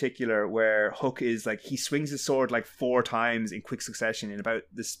cut in particular where Hook is like, he swings his sword like 4 times in quick succession in about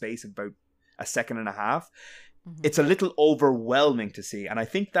the space of about a second and a half. It's a little overwhelming to see, and I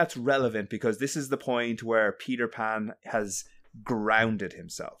think that's relevant because this is the point where Peter Pan has grounded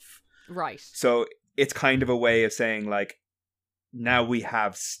himself. Right. So it's kind of a way of saying like, now we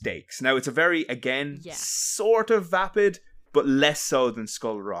have stakes. Now it's a very, again, sort of vapid, but less so than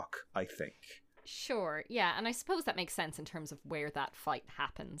Skull Rock, I think. Sure, yeah, and I suppose that makes sense in terms of where that fight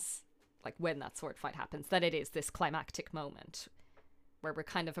happens, like when that sword fight happens, that it is this climactic moment where we're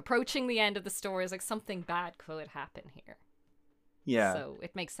kind of approaching the end of the story. Is like something bad could happen here. Yeah. So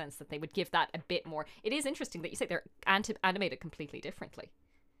it makes sense that they would give that a bit more. It is interesting that you say they're animated completely differently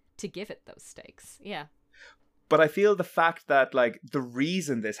to give it those stakes. Yeah. But I feel the fact that like the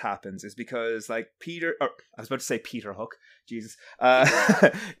reason this happens is because like I was about to say Peter Hook, Jesus,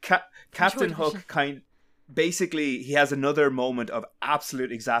 Captain Hook basically he has another moment of absolute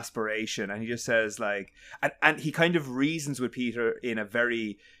exasperation, and he just says like, and he kind of reasons with Peter in a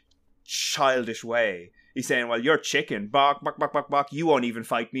very childish way. He's saying, well, you're chicken, bark, bark, bark, bark, bark, you won't even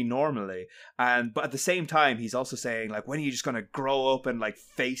fight me normally. But at the same time, he's also saying like, when are you just going to grow up and like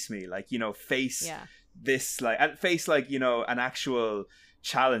face me? Like, you know, face this, like, and face like, you know, an actual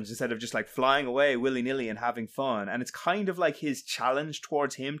challenge instead of just like flying away willy-nilly and having fun. And it's kind of like his challenge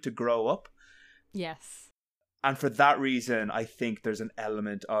towards him to grow up. Yes. And for that reason, I think there's an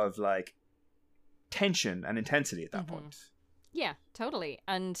element of like tension and intensity at that point. Yeah, totally.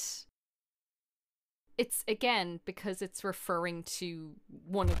 And it's, again, because it's referring to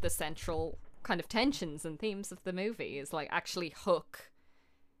one of the central kind of tensions and themes of the movie is like actually Hook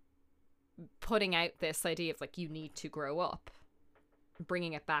putting out this idea of like, you need to grow up,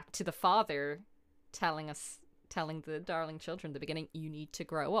 bringing it back to the father telling the darling children at the beginning, you need to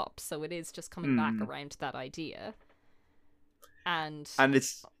grow up. So it is just coming back around to that idea. And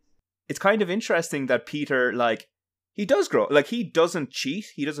it's kind of interesting that Peter, like, he does grow. Like, he doesn't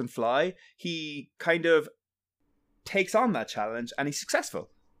cheat. He doesn't fly. He kind of takes on that challenge and he's successful.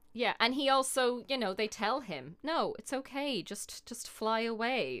 Yeah, and he also, you know, they tell him, no, it's okay. Just fly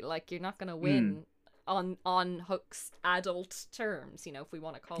away. Like, you're not going to win on Hook's adult terms, you know, if we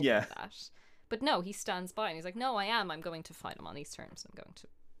want to call them that. But no, he stands by and he's like, no, I'm going to fight him on these terms. I'm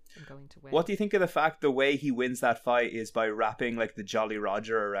going to win. What do you think of the fact the way he wins that fight is by wrapping like the Jolly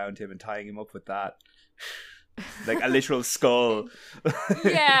Roger around him and tying him up with that? Like a literal skull.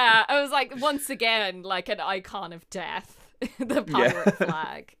 Yeah, I was like, once again, like an icon of death, the pirate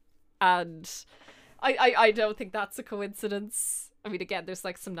flag. And I don't think that's a coincidence. I mean, again, there's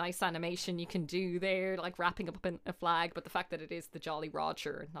like some nice animation you can do there, like wrapping up in a flag, but the fact that it is the Jolly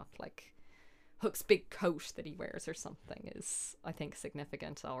Roger, not like Hook's big coat that he wears or something, is, I think,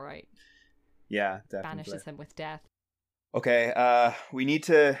 significant. All right. Yeah, definitely. Banishes him with death. Okay, we need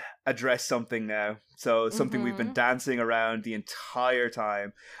to address something now. So something we've been dancing around the entire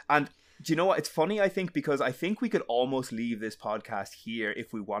time. And do you know what? It's funny, I think, because I think we could almost leave this podcast here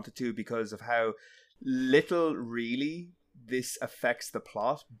if we wanted to, because of how little really this affects the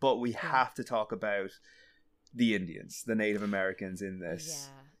plot. But we have to talk about the Indians, the Native Americans in this.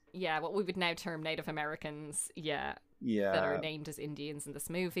 Yeah, what we would now term Native Americans, that are named as Indians in this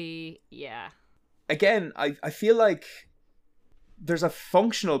movie, Again, I feel like there's a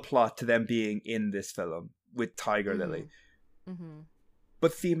functional plot to them being in this film with Tiger Lily.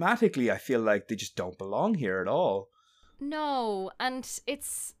 But thematically, I feel like they just don't belong here at all. No, and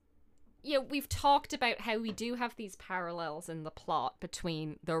it's... we've talked about how we do have these parallels in the plot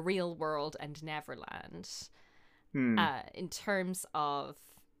between the real world and Neverland. In terms of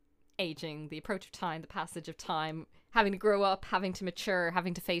aging, the approach of time, the passage of time, having to grow up, having to mature,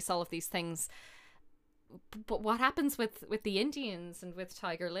 having to face all of these things. But what happens with the Indians and with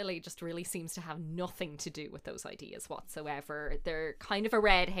Tiger Lily just really seems to have nothing to do with those ideas whatsoever. They're kind of a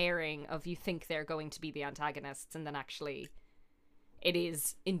red herring of you think they're going to be the antagonists, and then actually it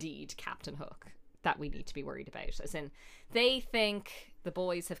is indeed Captain Hook that we need to be worried about. As in, they think the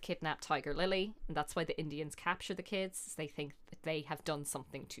boys have kidnapped Tiger Lily, and that's why the Indians capture the kids. They think that they have done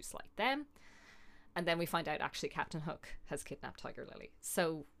something to slight them. And then we find out actually Captain Hook has kidnapped Tiger Lily.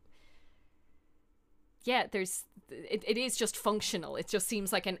 So yeah, it is just functional. It just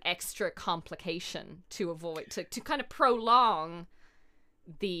seems like an extra complication to avoid, to kind of prolong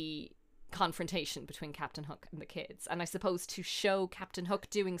the confrontation between Captain Hook and the kids. And I suppose to show Captain Hook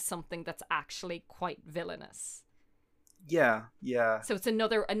doing something that's actually quite villainous. Yeah, yeah. So it's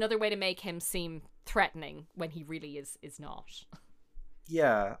another way to make him seem threatening when he really is not.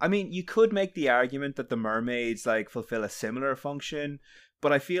 Yeah, I mean, you could make the argument that the mermaids like fulfill a similar function,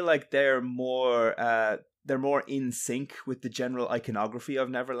 but I feel like they're more in sync with the general iconography of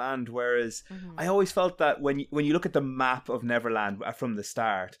Neverland. Whereas I always felt that when you look at the map of Neverland from the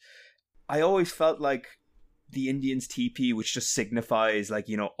start, I always felt like the Indians' teepee, which just signifies like,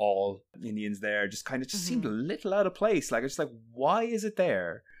 you know, all Indians there, just kind of just seemed a little out of place. Like, it's like, why is it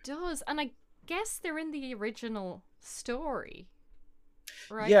there? It does, and I guess they're in the original story.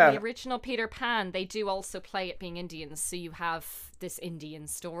 Right, yeah. The original Peter Pan, they do also play it being Indians, so you have this Indian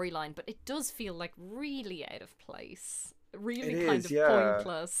storyline, but it does feel like really out of place, really kind of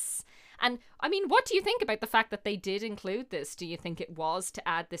pointless. And I mean, what do you think about the fact that they did include this? Do you think it was to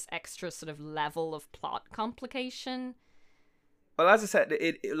add this extra sort of level of plot complication? Well, as I said,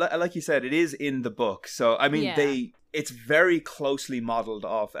 it like you said, it is in the book, so I mean, it's very closely modeled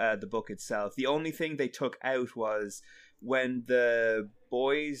off the book itself. The only thing they took out was when the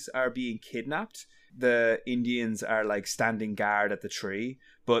boys are being kidnapped, the Indians are like standing guard at the tree,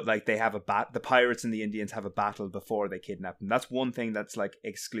 but like they have the pirates and the Indians have a battle before they kidnap them. That's one thing that's like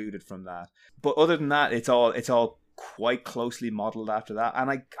excluded from that. But other than that, it's all quite closely modeled after that. And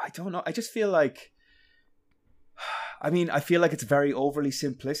I don't know, I just feel like, I mean, I feel like it's very overly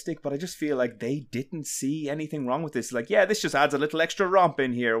simplistic, but I just feel like they didn't see anything wrong with this. Like, yeah, this just adds a little extra romp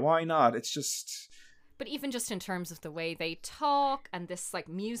in here. Why not? It's just... But even just in terms of the way they talk and this like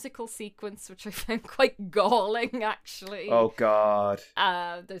musical sequence, which I found quite galling, actually. Oh, God.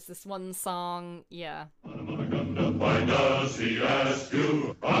 There's this one song, yeah. Why does he ask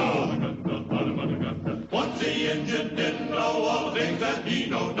you? Once the Indian didn't know all the things that he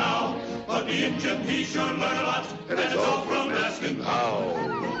knows now, but the Indian he sure learned a lot, and it's all from asking how.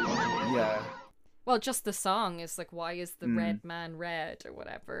 Yeah. Well, just the song is like, why is the red man red or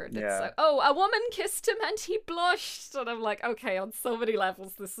whatever? And it's like, oh, a woman kissed him and he blushed. And I'm like, okay, on so many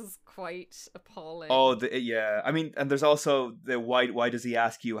levels, this is quite appalling. Oh, yeah. I mean, and there's also the why does he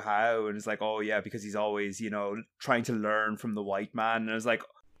ask you how? And it's like, oh, yeah, because he's always, you know, trying to learn from the white man. And it's like...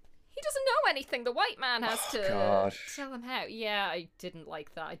 He doesn't know anything. The white man has to tell him how. Yeah, I didn't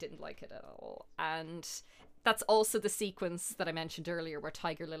like that. I didn't like it at all. And that's also the sequence that I mentioned earlier where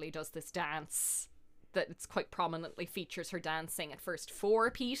Tiger Lily does this dance that it's quite prominently features her dancing at first for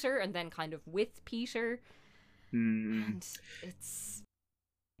Peter and then kind of with Peter. And it's...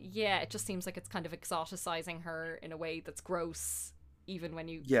 Yeah, it just seems like it's kind of exoticizing her in a way that's gross, even when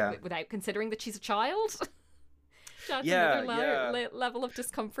you... without considering that she's a child. That's another level of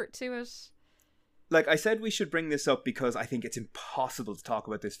discomfort to it. Like I said, we should bring this up because I think it's impossible to talk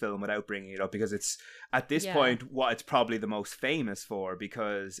about this film without bringing it up, because it's at this point what it's probably the most famous for,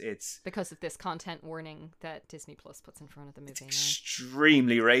 because of this content warning that Disney Plus puts in front of the movie.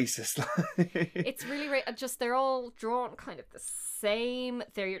 Extremely racist. It's really just they're all drawn kind of the same.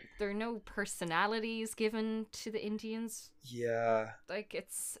 There are no personalities given to the Indians. Yeah, like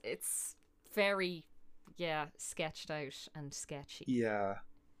it's very sketched out and sketchy. Yeah.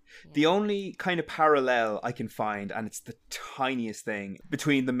 The only kind of parallel I can find, and it's the tiniest thing,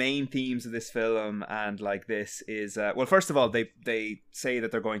 between the main themes of this film and like this is, well, first of all, they say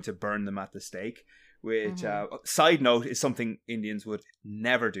that they're going to burn them at the stake, which, side note, is something Indians would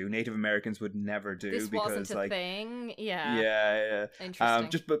never do. Native Americans would never do. This because, wasn't a thing. Yeah. Yeah. Interesting.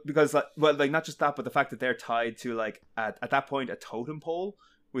 Just because, like, well, like not just that, but the fact that they're tied to like at that point a totem pole,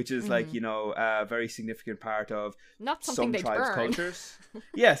 which is like, you know, a very significant part of not something some tribes' burn. cultures.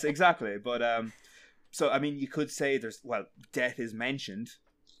 Yes, exactly. But so I mean, you could say death is mentioned,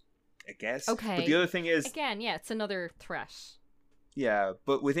 I guess. Okay. But the other thing is, again, it's another threat. Yeah,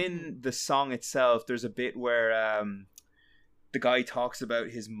 but within the song itself, there's a bit where the guy talks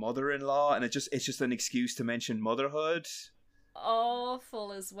about his mother-in-law, and it's just an excuse to mention motherhood.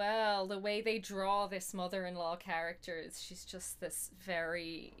 awful as well. The way they draw this mother-in-law character, she's just this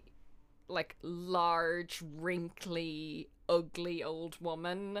very, like, large, wrinkly, ugly old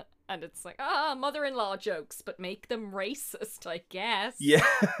woman. And it's like, mother-in-law jokes, but make them racist, I guess. Yeah.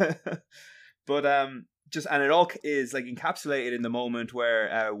 But, and it all is, like, encapsulated in the moment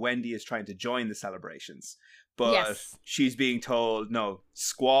where Wendy is trying to join the celebrations. But she's being told, no,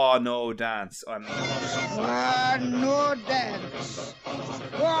 squaw, no dance. No dance.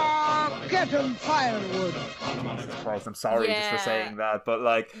 Squaw, get 'em firewood. Christ, I'm sorry just for saying that, but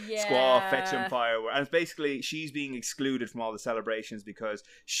like, squaw, fetch 'em firewood. And it's basically, she's being excluded from all the celebrations because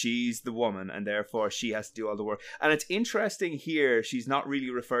she's the woman and therefore she has to do all the work. And it's interesting here, she's not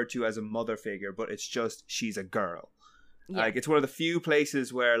really referred to as a mother figure, but it's just, she's a girl. Yeah. Like, it's one of the few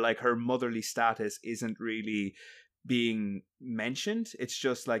places where, like, her motherly status isn't really being mentioned. It's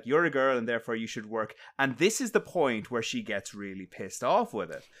just like, you're a girl and therefore you should work. And this is the point where she gets really pissed off with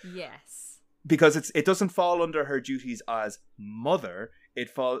it. Yes. Because it doesn't fall under her duties as mother. It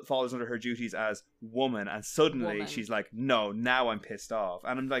falls under her duties as woman. And suddenly she's like, no, now I'm pissed off.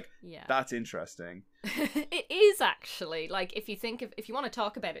 And I'm like, that's interesting. It is actually, like, if you want to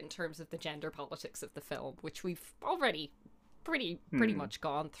talk about it in terms of the gender politics of the film, which we've already pretty much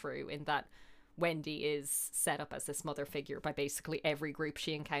gone through, in that Wendy is set up as this mother figure by basically every group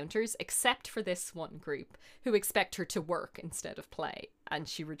she encounters, except for this one group who expect her to work instead of play, and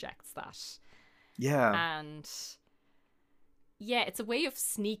she rejects that. Yeah. And yeah, it's a way of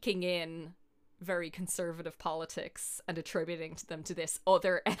sneaking in very conservative politics and attributing them to this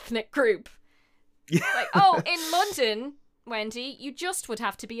other ethnic group. Like, oh, in London, Wendy, you just would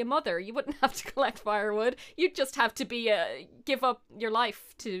have to be a mother. You wouldn't have to collect firewood. You'd just have to be give up your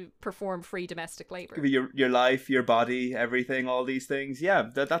life to perform free domestic labor. Your life, your body, everything, all these things. Yeah,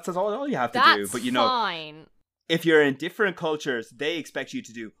 that's all you have to do. But you know, fine. If you're in different cultures, they expect you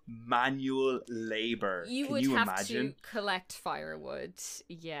to do manual labor. You Can would you have imagine? to collect firewood.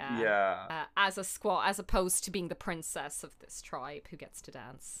 Yeah. Yeah. As a squaw, as opposed to being the princess of this tribe who gets to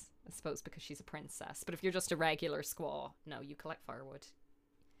dance. I suppose because she's a princess. But if you're just a regular squaw, no, you collect firewood.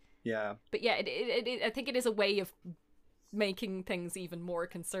 Yeah. But yeah, I think it is a way of making things even more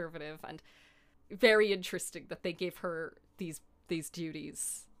conservative, and very interesting that they give her these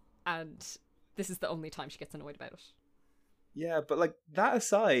duties, and this is the only time she gets annoyed about it. Yeah, but like, that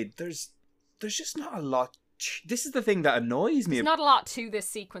aside, there's just not a lot. This is the thing that annoys me. There's not a lot to this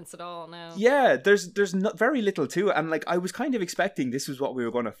sequence at all, no. Yeah, there's not very little to it. And like, I was kind of expecting this was what we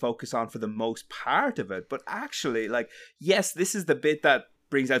were going to focus on for the most part of it. But actually, like, yes, this is the bit that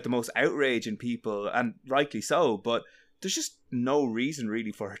brings out the most outrage in people, and rightly so. But there's just no reason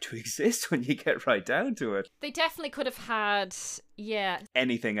really for her to exist when you get right down to it. They definitely could have had,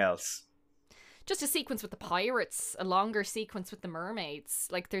 anything else. Just a sequence with the pirates, a longer sequence with the mermaids.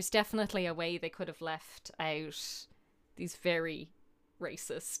 Like, there's definitely a way they could have left out these very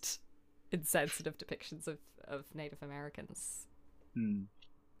racist, insensitive depictions of Native Americans.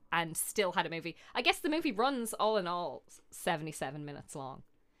 And still had a movie. I guess the movie runs, all in all, 77 minutes long.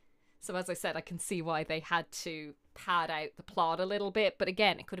 So as I said, I can see why they had to pad out the plot a little bit. But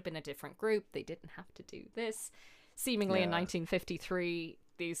again, it could have been a different group. They didn't have to do this. Seemingly in 1953...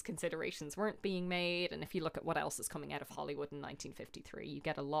 these considerations weren't being made, and if you look at what else is coming out of Hollywood in 1953, you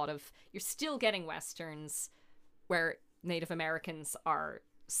get you're still getting westerns where Native Americans are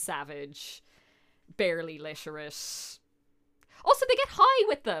savage, barely literate. Also, they get high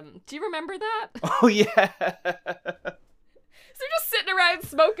with them. Do you remember that? Oh yeah. So they're just sitting around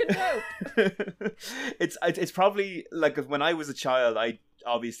smoking dope. It's probably like, when I was a child, I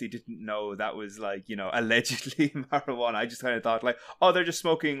obviously didn't know that was, like, you know, allegedly marijuana. I just kind of thought, like, oh, they're just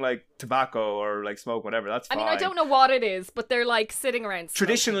smoking like tobacco or like smoke whatever. That's fine. I mean, I don't know what it is, but they're like sitting around smoking.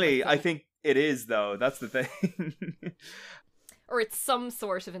 Traditionally, I think it is, though. That's the thing. Or it's some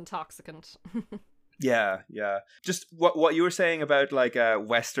sort of intoxicant. Yeah. Just what you were saying about, like,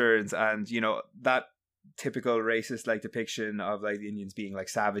 westerns and, you know, that typical racist, like, depiction of, like, the Indians being like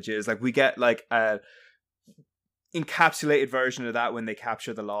savages. Like, we get like a encapsulated version of that when they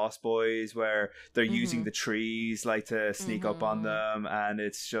capture the Lost Boys, where they're using the trees, like, to sneak up on them, and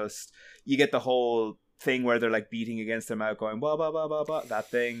it's just, you get the whole thing where they're like beating against them out, going blah blah blah blah blah, that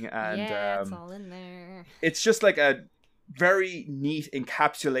thing. And it's all in there. It's just like a very neat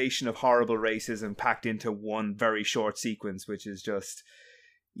encapsulation of horrible racism packed into one very short sequence, which is just,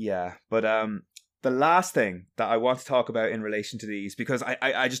 but the last thing that I want to talk about in relation to these, because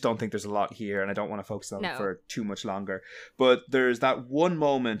I just don't think there's a lot here, and I don't want to focus on it for too much longer, but there's that one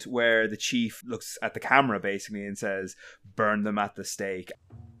moment where the chief looks at the camera basically and says, "Burn them at the stake."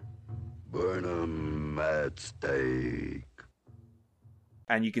 Burn them at stake.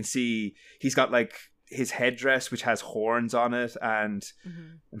 and you can see he's got like his headdress which has horns on it, and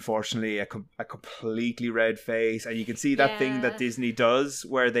unfortunately a completely red face, and you can see that thing that Disney does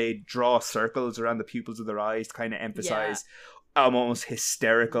where they draw circles around the pupils of their eyes to kind of emphasize almost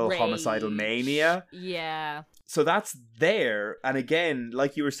hysterical Rage. Homicidal mania. Yeah. So that's there, and again,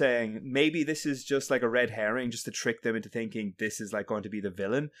 like you were saying, maybe this is just like a red herring just to trick them into thinking this is like going to be the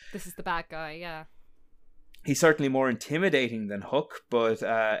villain. This is the bad guy, yeah. He's certainly more intimidating than Hook, but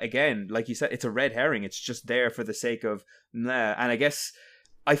again, like you said, it's a red herring. It's just there for the sake of nah. And I guess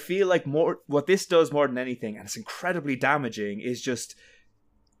I feel like what this does more than anything, and it's incredibly damaging, is just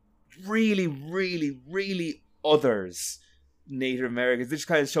really, really, really others Native Americans. This just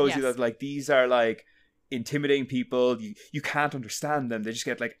kind of shows you that like these are like intimidating people. You can't understand them. They just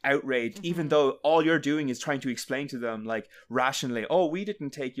get like outraged, even though all you're doing is trying to explain to them like rationally, oh, we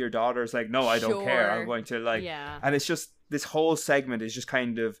didn't take your daughters. Like, no, I don't care. I'm going to like, and it's just this whole segment is just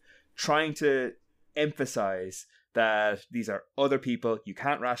kind of trying to emphasize that these are other people. You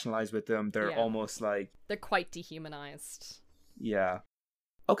can't rationalize with them. They're almost like, they're quite dehumanized. Yeah.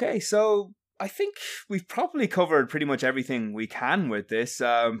 Okay, so I think we've probably covered pretty much everything we can with this.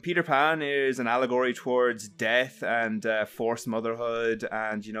 Peter Pan is an allegory towards death and forced motherhood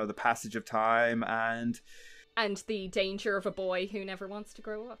and, you know, the passage of time and the danger of a boy who never wants to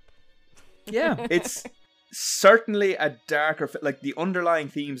grow up. Yeah, it's certainly a darker, like the underlying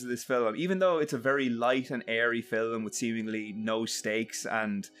themes of this film, even though it's a very light and airy film with seemingly no stakes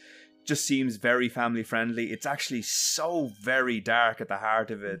and just seems very family friendly, it's actually so very dark at the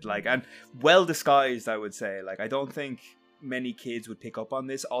heart of it, like, and well disguised, I would say. Like, I don't think many kids would pick up on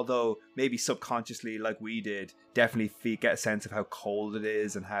this, although maybe subconsciously, like we did, definitely get a sense of how cold it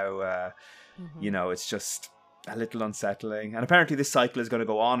is and how you know, it's just a little unsettling. And apparently this cycle is going to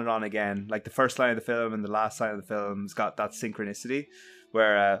go on and on again. Like the first line of the film and the last line of the film's got that synchronicity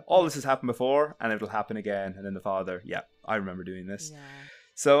where all this has happened before and it'll happen again. And then the father, I remember doing this.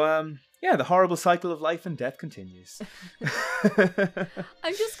 So, the horrible cycle of life and death continues. I'm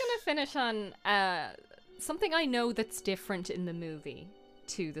just going to finish on something I know that's different in the movie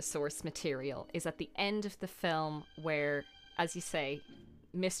to the source material is at the end of the film where, as you say,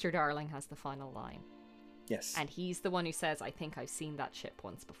 Mr. Darling has the final line. Yes. And he's the one who says, I think I've seen that ship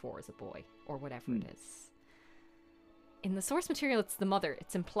once before as a boy, or whatever it is. In the source material, it's the mother.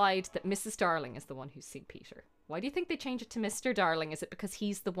 It's implied that Mrs. Darling is the one who's seen Peter. Why do you think they change it to Mr. Darling? Is it because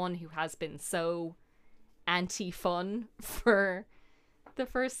he's the one who has been so anti-fun for the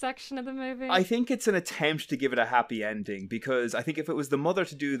first section of the movie? I think it's an attempt to give it a happy ending, because I think if it was the mother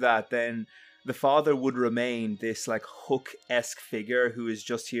to do that, then the father would remain this like Hook-esque figure who is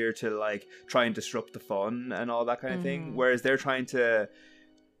just here to like try and disrupt the fun and all that kind of thing. Whereas they're trying to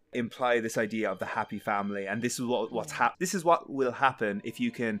imply this idea of the happy family, and this is this is what will happen if you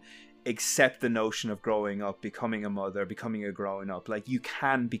can accept the notion of growing up, becoming a mother, becoming a grown up. Like, you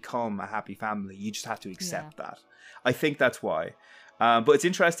can become a happy family. You just have to accept that. I think that's why. But it's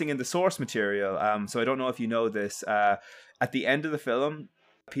interesting in the source material. So I don't know if you know this. At the end of the film,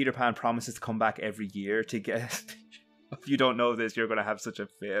 Peter Pan promises to come back every year to get. If you don't know this, you're going to have such a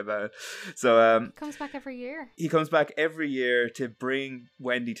fit about it. So comes back every year. He comes back every year to bring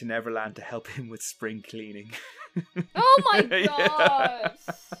Wendy to Neverland to help him with spring cleaning. Oh my god!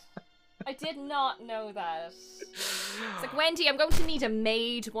 I did not know that. It's like, Wendy, I'm going to need a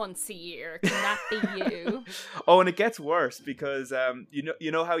maid once a year. Can that be you? Oh, and it gets worse because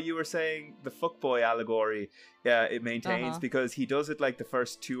you know how you were saying the fuckboy allegory, it maintains because he does it like the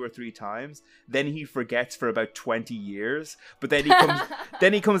first 2 or 3 times, then he forgets for about 20 years, but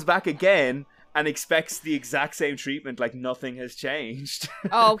then he comes back again and expects the exact same treatment, like nothing has changed.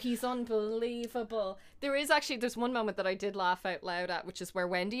 Oh, he's unbelievable. There's one moment that I did laugh out loud at, which is where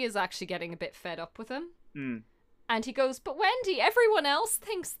Wendy is actually getting a bit fed up with him. And he goes, but Wendy, everyone else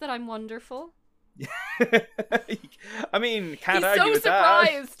thinks that I'm wonderful. I mean, can't he's argue with that.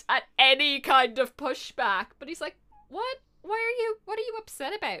 He's so surprised at any kind of pushback, but he's like, what are you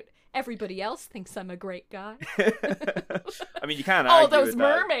upset about? Everybody else thinks I'm a great guy. I mean, you can't all argue those with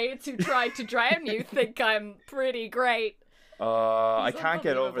mermaids who tried to drown you think I'm pretty great. I can't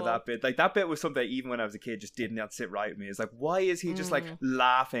get over that bit. Like, that bit was something that even when I was a kid just did not sit right with me. It's like, why is he just like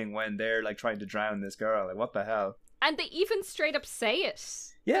laughing when they're like trying to drown this girl? Like, what the hell? And they even straight up say it.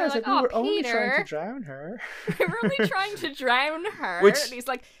 Yeah, it's like, we were only Peter, trying to drown her. We were only trying to drown her. And he's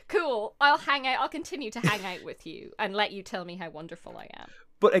like, cool, I'll continue to hang out with you and let you tell me how wonderful I am.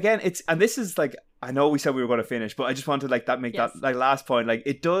 But again, and this is like, I know we said we were going to finish, but I just wanted like that last point. Like,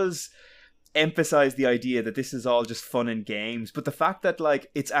 it does emphasize the idea that this is all just fun and games, but the fact that like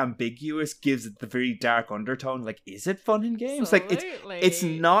it's ambiguous gives it the very dark undertone. Like, is it fun and games? Absolutely. Like it's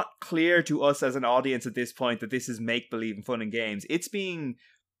not clear to us as an audience at this point that this is make believe and fun and games. It's being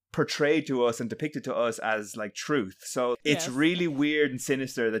portrayed to us and depicted to us as like truth. So it's really weird and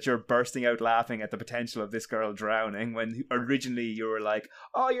sinister that you're bursting out laughing at the potential of this girl drowning when originally you were like,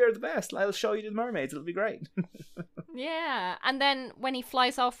 oh, you're the best, I'll show you the mermaids, it'll be great. Yeah, and then when he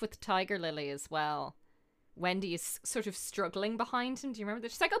flies off with Tiger Lily as well, Wendy is sort of struggling behind him. Do you remember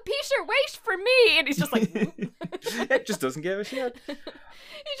that? She's like, oh, Peter, wait for me! And he's just like... It just doesn't give a shit.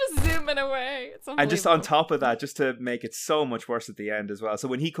 He's just zooming away. It's and just on top of that, just to make it so much worse at the end as well. So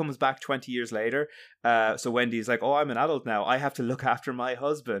when he comes back 20 years later, so Wendy's like, oh, I'm an adult now. I have to look after my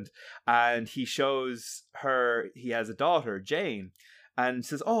husband. And he shows her, he has a daughter, Jane. And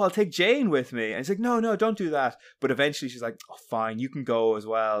says, oh, I'll take Jane with me. And he's like, no, don't do that. But eventually she's like, oh, fine, you can go as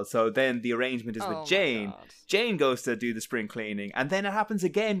well. So then the arrangement is with Jane. Jane goes to do the spring cleaning. And then it happens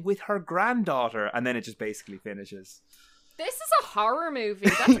again with her granddaughter. And then it just basically finishes. This is a horror movie.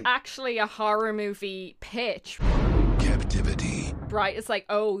 That's actually a horror movie pitch. Captivity. Right, it's like,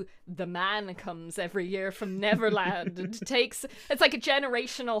 oh, the man comes every year from Neverland and it's like a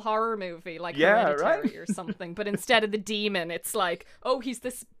generational horror movie, like Hereditary or something, but instead of the demon, it's like, oh, he's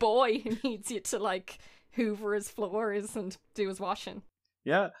this boy who needs you to like hoover his floors and do his washing.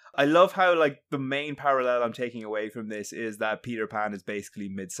 Yeah, I love how like the main parallel I'm taking away from this is that Peter Pan is basically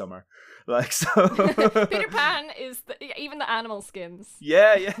Midsummer, like so. Peter Pan is even the animal skins.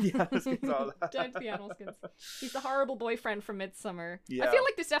 Yeah, the animal skins, all that. Down to the animal skins. He's the horrible boyfriend from Midsummer. Yeah. I feel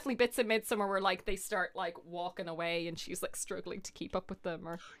like there's definitely bits of Midsummer where like they start like walking away and she's like struggling to keep up with them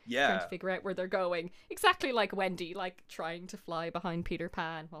or trying to figure out where they're going. Exactly like Wendy, like trying to fly behind Peter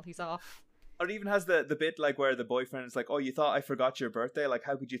Pan while he's off. Or it even has the bit like where the boyfriend is like, oh, you thought I forgot your birthday? Like,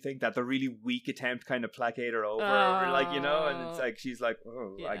 how could you think that? The really weak attempt kind of placate her over, or like, you know, and it's like, she's like,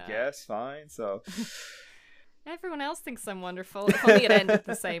 oh, I guess, fine. So everyone else thinks I'm wonderful. If only it ended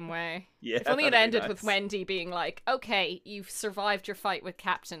the same way. Yeah, if only it ended with Wendy being like, okay, you've survived your fight with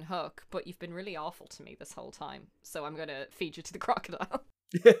Captain Hook, but you've been really awful to me this whole time, so I'm going to feed you to the crocodile.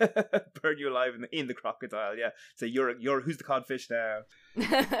 Burn you alive in the crocodile. Yeah. So you're who's the codfish now?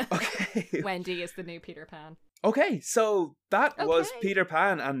 Okay. Wendy is the new Peter Pan. Okay, so that was Peter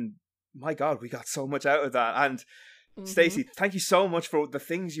Pan, and my God, we got so much out of that. And Stacey, thank you so much for the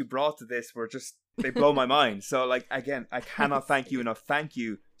things you brought to this. They blow my mind. So like, again, I cannot thank you enough. Thank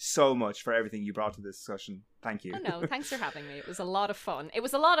you so much for everything you brought to this discussion. Thank you. Oh no, thanks for having me. It was a lot of fun. It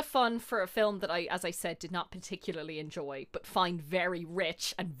was a lot of fun for a film that I, as I said, did not particularly enjoy, but find very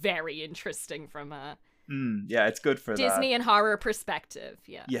rich and very interesting from a yeah, it's good for Disney that. and horror perspective.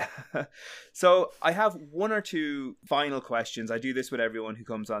 Yeah. So I have one or two final questions. I do this with everyone who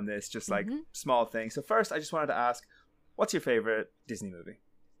comes on this, just like small things. So first, I just wanted to ask, what's your favorite Disney movie?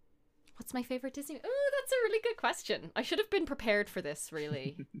 What's my favorite Disney? Oh, that's a really good question. I should have been prepared for this,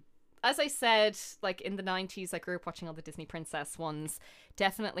 really. As I said, like in the 90s, I grew up watching all the Disney princess ones.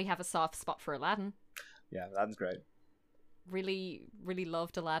 Definitely have a soft spot for Aladdin. Yeah, Aladdin's great. Really, really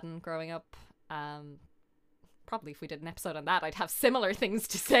loved Aladdin growing up. Probably if we did an episode on that, I'd have similar things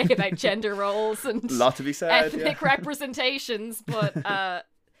to say about gender roles and a lot to be said, ethnic representations, but a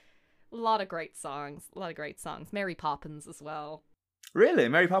lot of great songs. Mary Poppins as well. Really?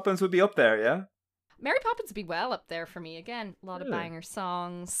 Mary Poppins would be up there, yeah? Mary Poppins would be well up there for me. Again, a lot of banger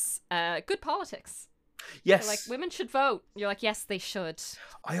songs. Good politics. Yes. They're like, women should vote. You're like, yes, they should.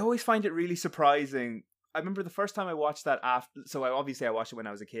 I always find it really surprising. I remember the first time I watched that so I watched it when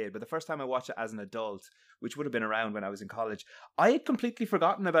I was a kid, but the first time I watched it as an adult, which would have been around when I was in college, I had completely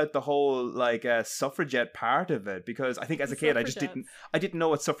forgotten about the whole like suffragette part of it, because I think as a kid I didn't know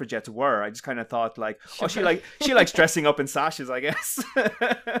what suffragettes were. I just kind of thought like, oh, she likes dressing up in sashes, I guess.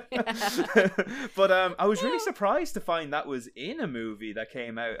 But I was really surprised to find that was in a movie that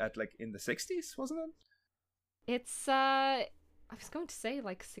came out at like in the 60s, wasn't it? It's I was going to say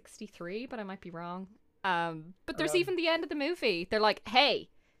like 63, but I might be wrong. But there's even the end of the movie. They're like, hey,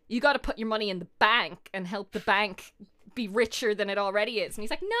 you got to put your money in the bank and help the bank be richer than it already is. And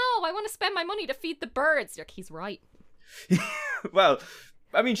he's like, no, I want to spend my money to feed the birds. You're like, he's right. Well,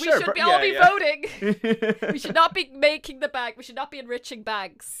 I mean, sure. We should all be voting. We should not be making the bank. We should not be enriching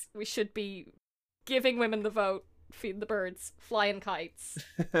banks. We should be giving women the vote, feeding the birds, flying kites.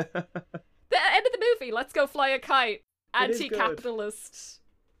 The end of the movie, let's go fly a kite. Anti-capitalist.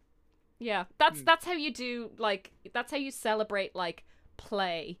 Yeah, that's how you do, like, that's how you celebrate, like,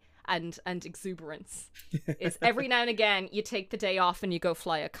 play and exuberance. Is every now and again you take the day off and you go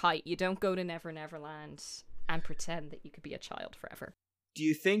fly a kite. You don't go to Neverland and pretend that you could be a child forever. Do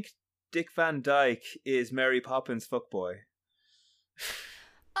you think Dick Van Dyke is Mary Poppins' fuckboy?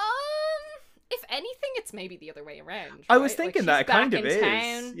 If anything, it's maybe the other way around. Right? I was thinking like, that it kind of is.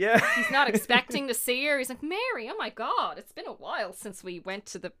 Town. Yeah. He's not expecting to see her. He's like, Mary, oh my God, it's been a while since we went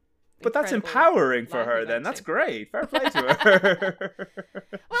to the. But that's empowering for her then. That's great. Fair play to her.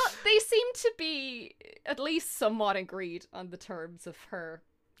 Well, they seem to be at least somewhat agreed on the terms of her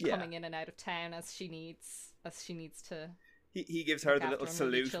coming in and out of town as she needs to. He gives her the little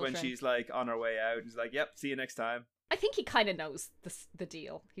salute when she's like on her way out. He's like, "Yep, see you next time." I think he kind of knows the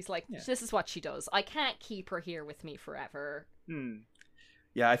deal. He's like, this is what she does. I can't keep her here with me forever.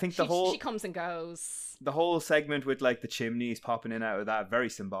 Yeah, I think she comes and goes. The whole segment with like the chimneys popping in out of that, very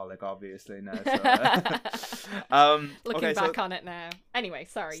symbolic, obviously now. So, looking back on it now. Anyway,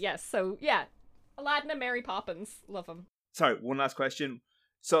 sorry. Yes. So yeah, Aladdin and Mary Poppins, love them. Sorry, one last question.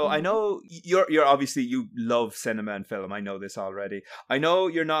 So I know you're obviously, you love cinema and film. I know this already. I know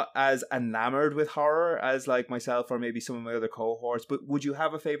you're not as enamored with horror as like myself or maybe some of my other cohorts, but would you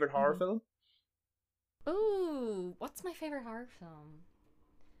have a favorite horror film? Ooh, what's my favorite horror film?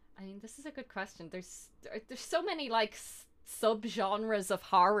 I mean, this is a good question. There's so many like sub-genres of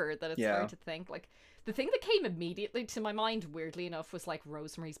horror that it's hard to think. Like the thing that came immediately to my mind, weirdly enough, was like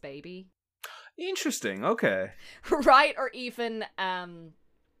Rosemary's Baby. Interesting. Okay. Right, or even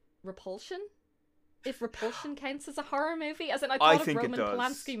Repulsion, if Repulsion counts as a horror movie. As in, I thought of Roman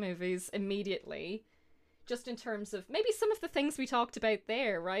Polanski movies immediately, just in terms of maybe some of the things we talked about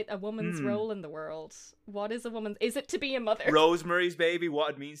there, right? A woman's role in the world. What is a woman? Is it to be a mother? Rosemary's Baby, what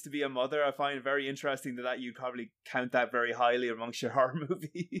it means to be a mother. I find it very interesting that you'd probably count that very highly amongst your horror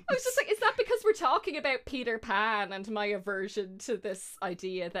movies. I was just like, is that because we're talking about Peter Pan and my aversion to this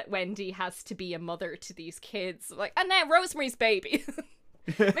idea that Wendy has to be a mother to these kids? Like, and now Rosemary's Baby.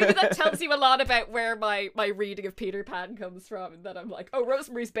 Maybe that tells you a lot about where my reading of Peter Pan comes from, and that I'm like, oh,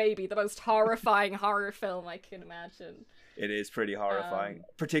 Rosemary's Baby, the most horrifying horror film I can imagine. It is pretty horrifying,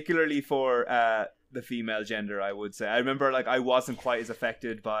 particularly for the female gender, I would say. I remember like I wasn't quite as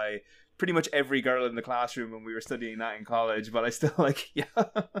affected by pretty much every girl in the classroom when we were studying that in college, but I still like, yeah,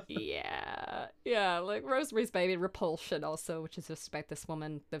 like Rosemary's Baby, Repulsion also, which is just about this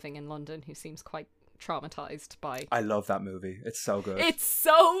woman living in London who seems quite traumatized by. I love that movie. It's so good. It's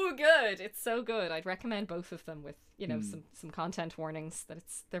so good. I'd recommend both of them with, you know, some content warnings that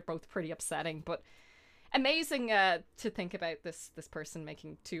they're both pretty upsetting, but amazing to think about this person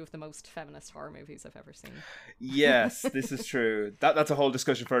making two of the most feminist horror movies I've ever seen. Yes, this is true. That's a whole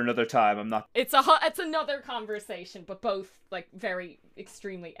discussion for another time. I'm not. It's another conversation, but both like very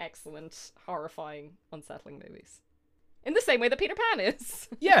extremely excellent, horrifying, unsettling movies. In the same way that Peter Pan is.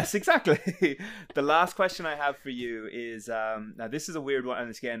 Yes, exactly. The last question I have for you is, now this is a weird one, and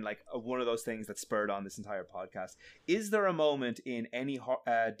it's again like one of those things that spurred on this entire podcast. Is there a moment in any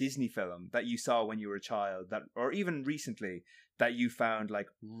Disney film that you saw when you were a child, that, or even recently, that you found like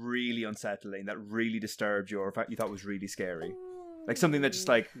really unsettling, that really disturbed you, or in fact you thought was really scary? Like something that just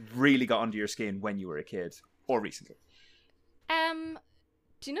like really got under your skin when you were a kid, or recently?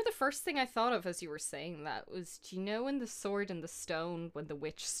 Do you know the first thing I thought of as you were saying that was, do you know in The Sword and the Stone when the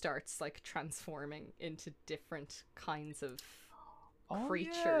witch starts like transforming into different kinds of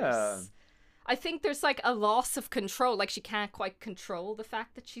creatures? Yeah. I think there's like a loss of control, like she can't quite control the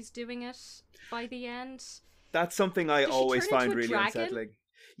fact that she's doing it by the end. That's something I always find really unsettling.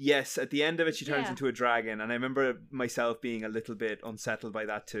 Yes, at the end of it she turns into a dragon, and I remember myself being a little bit unsettled by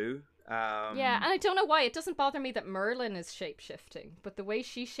that too. Yeah, and I don't know why. It doesn't bother me that Merlin is shape-shifting, but the way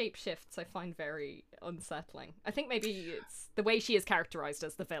she shape-shifts I find very unsettling. I think maybe it's the way she is characterized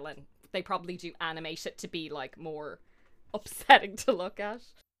as the villain. They probably do animate it to be like more upsetting to look at.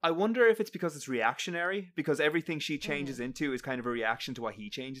 I wonder if it's because it's reactionary, because everything she changes into is kind of a reaction to what he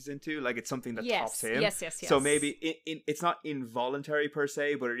changes into. Like it's something that tops him. Yes. So maybe it's not involuntary per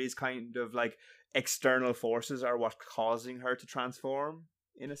se, but it is kind of like external forces are what's causing her to transform.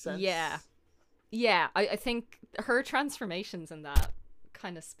 In a sense. Yeah, I think her transformations in that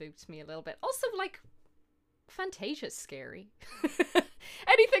kind of spooked me a little bit. Also, like, Fantasia's scary.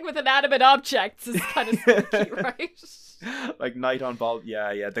 Anything with inanimate objects is kind of spooky, right? Like Night on Ball,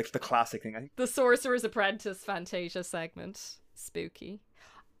 yeah, the classic thing. I think. The Sorcerer's Apprentice Fantasia segment, spooky.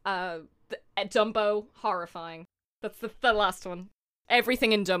 Dumbo, horrifying. That's the last one.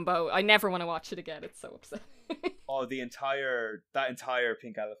 Everything in Dumbo, I never want to watch it again. It's so upsetting. Oh, that entire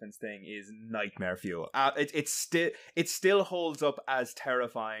Pink Elephants thing is nightmare fuel. It still holds up as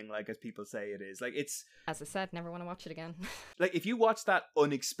terrifying, like as people say it is. Like it's, as I said, never want to watch it again. Like if you watch that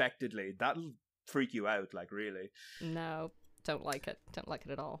unexpectedly, that'll freak you out. Like really. No, don't like it. Don't like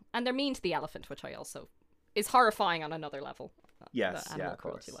it at all. And they're mean to the elephant, which I also is horrifying on another level. Yes, the animal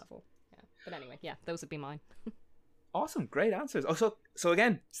cruelty level. But anyway, yeah, those would be mine. Awesome, great answers. Oh, so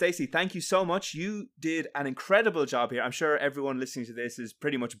again, Stacey, thank you so much. You did an incredible job here. I'm sure everyone listening to this is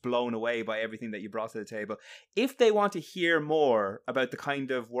pretty much blown away by everything that you brought to the table. If they want to hear more about the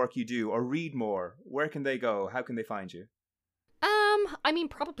kind of work you do or read more, where can they go? How can they find you? I mean,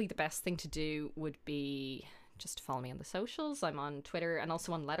 probably the best thing to do would be just follow me on the socials. I'm on Twitter and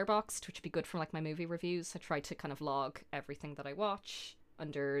also on Letterboxd, which would be good for like my movie reviews. I try to kind of log everything that I watch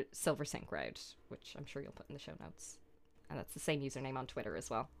under Silver St. Cloud, which I'm sure you'll put in the show notes. And that's the same username on Twitter as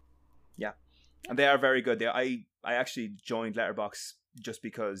well. Yeah. And they are very good. I actually joined Letterboxd just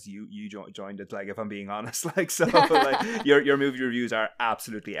because you joined it, like, if I'm being honest. Like, so like your movie reviews are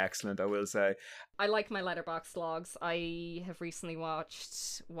absolutely excellent, I will say. I like my Letterboxd logs. I have recently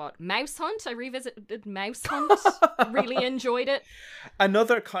watched Mouse Hunt. I revisited Mouse Hunt. Really enjoyed it.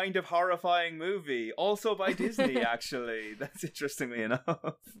 Another kind of horrifying movie, also by Disney, actually. That's interestingly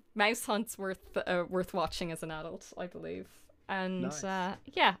enough. Mouse Hunt's worth watching as an adult, I believe. And nice.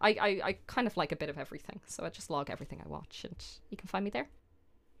 Yeah, I kind of like a bit of everything. So I just log everything I watch and you can find me there.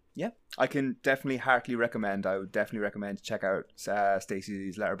 Yeah, I can definitely heartily recommend. I would definitely recommend to check out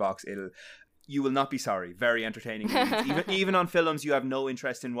Stacey's Letterboxd. You will not be sorry. Very entertaining. even on films you have no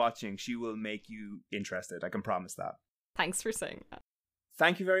interest in watching, she will make you interested. I can promise that. Thanks for saying that.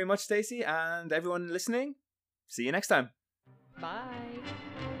 Thank you very much, Stacey, and everyone listening. See you next time. Bye.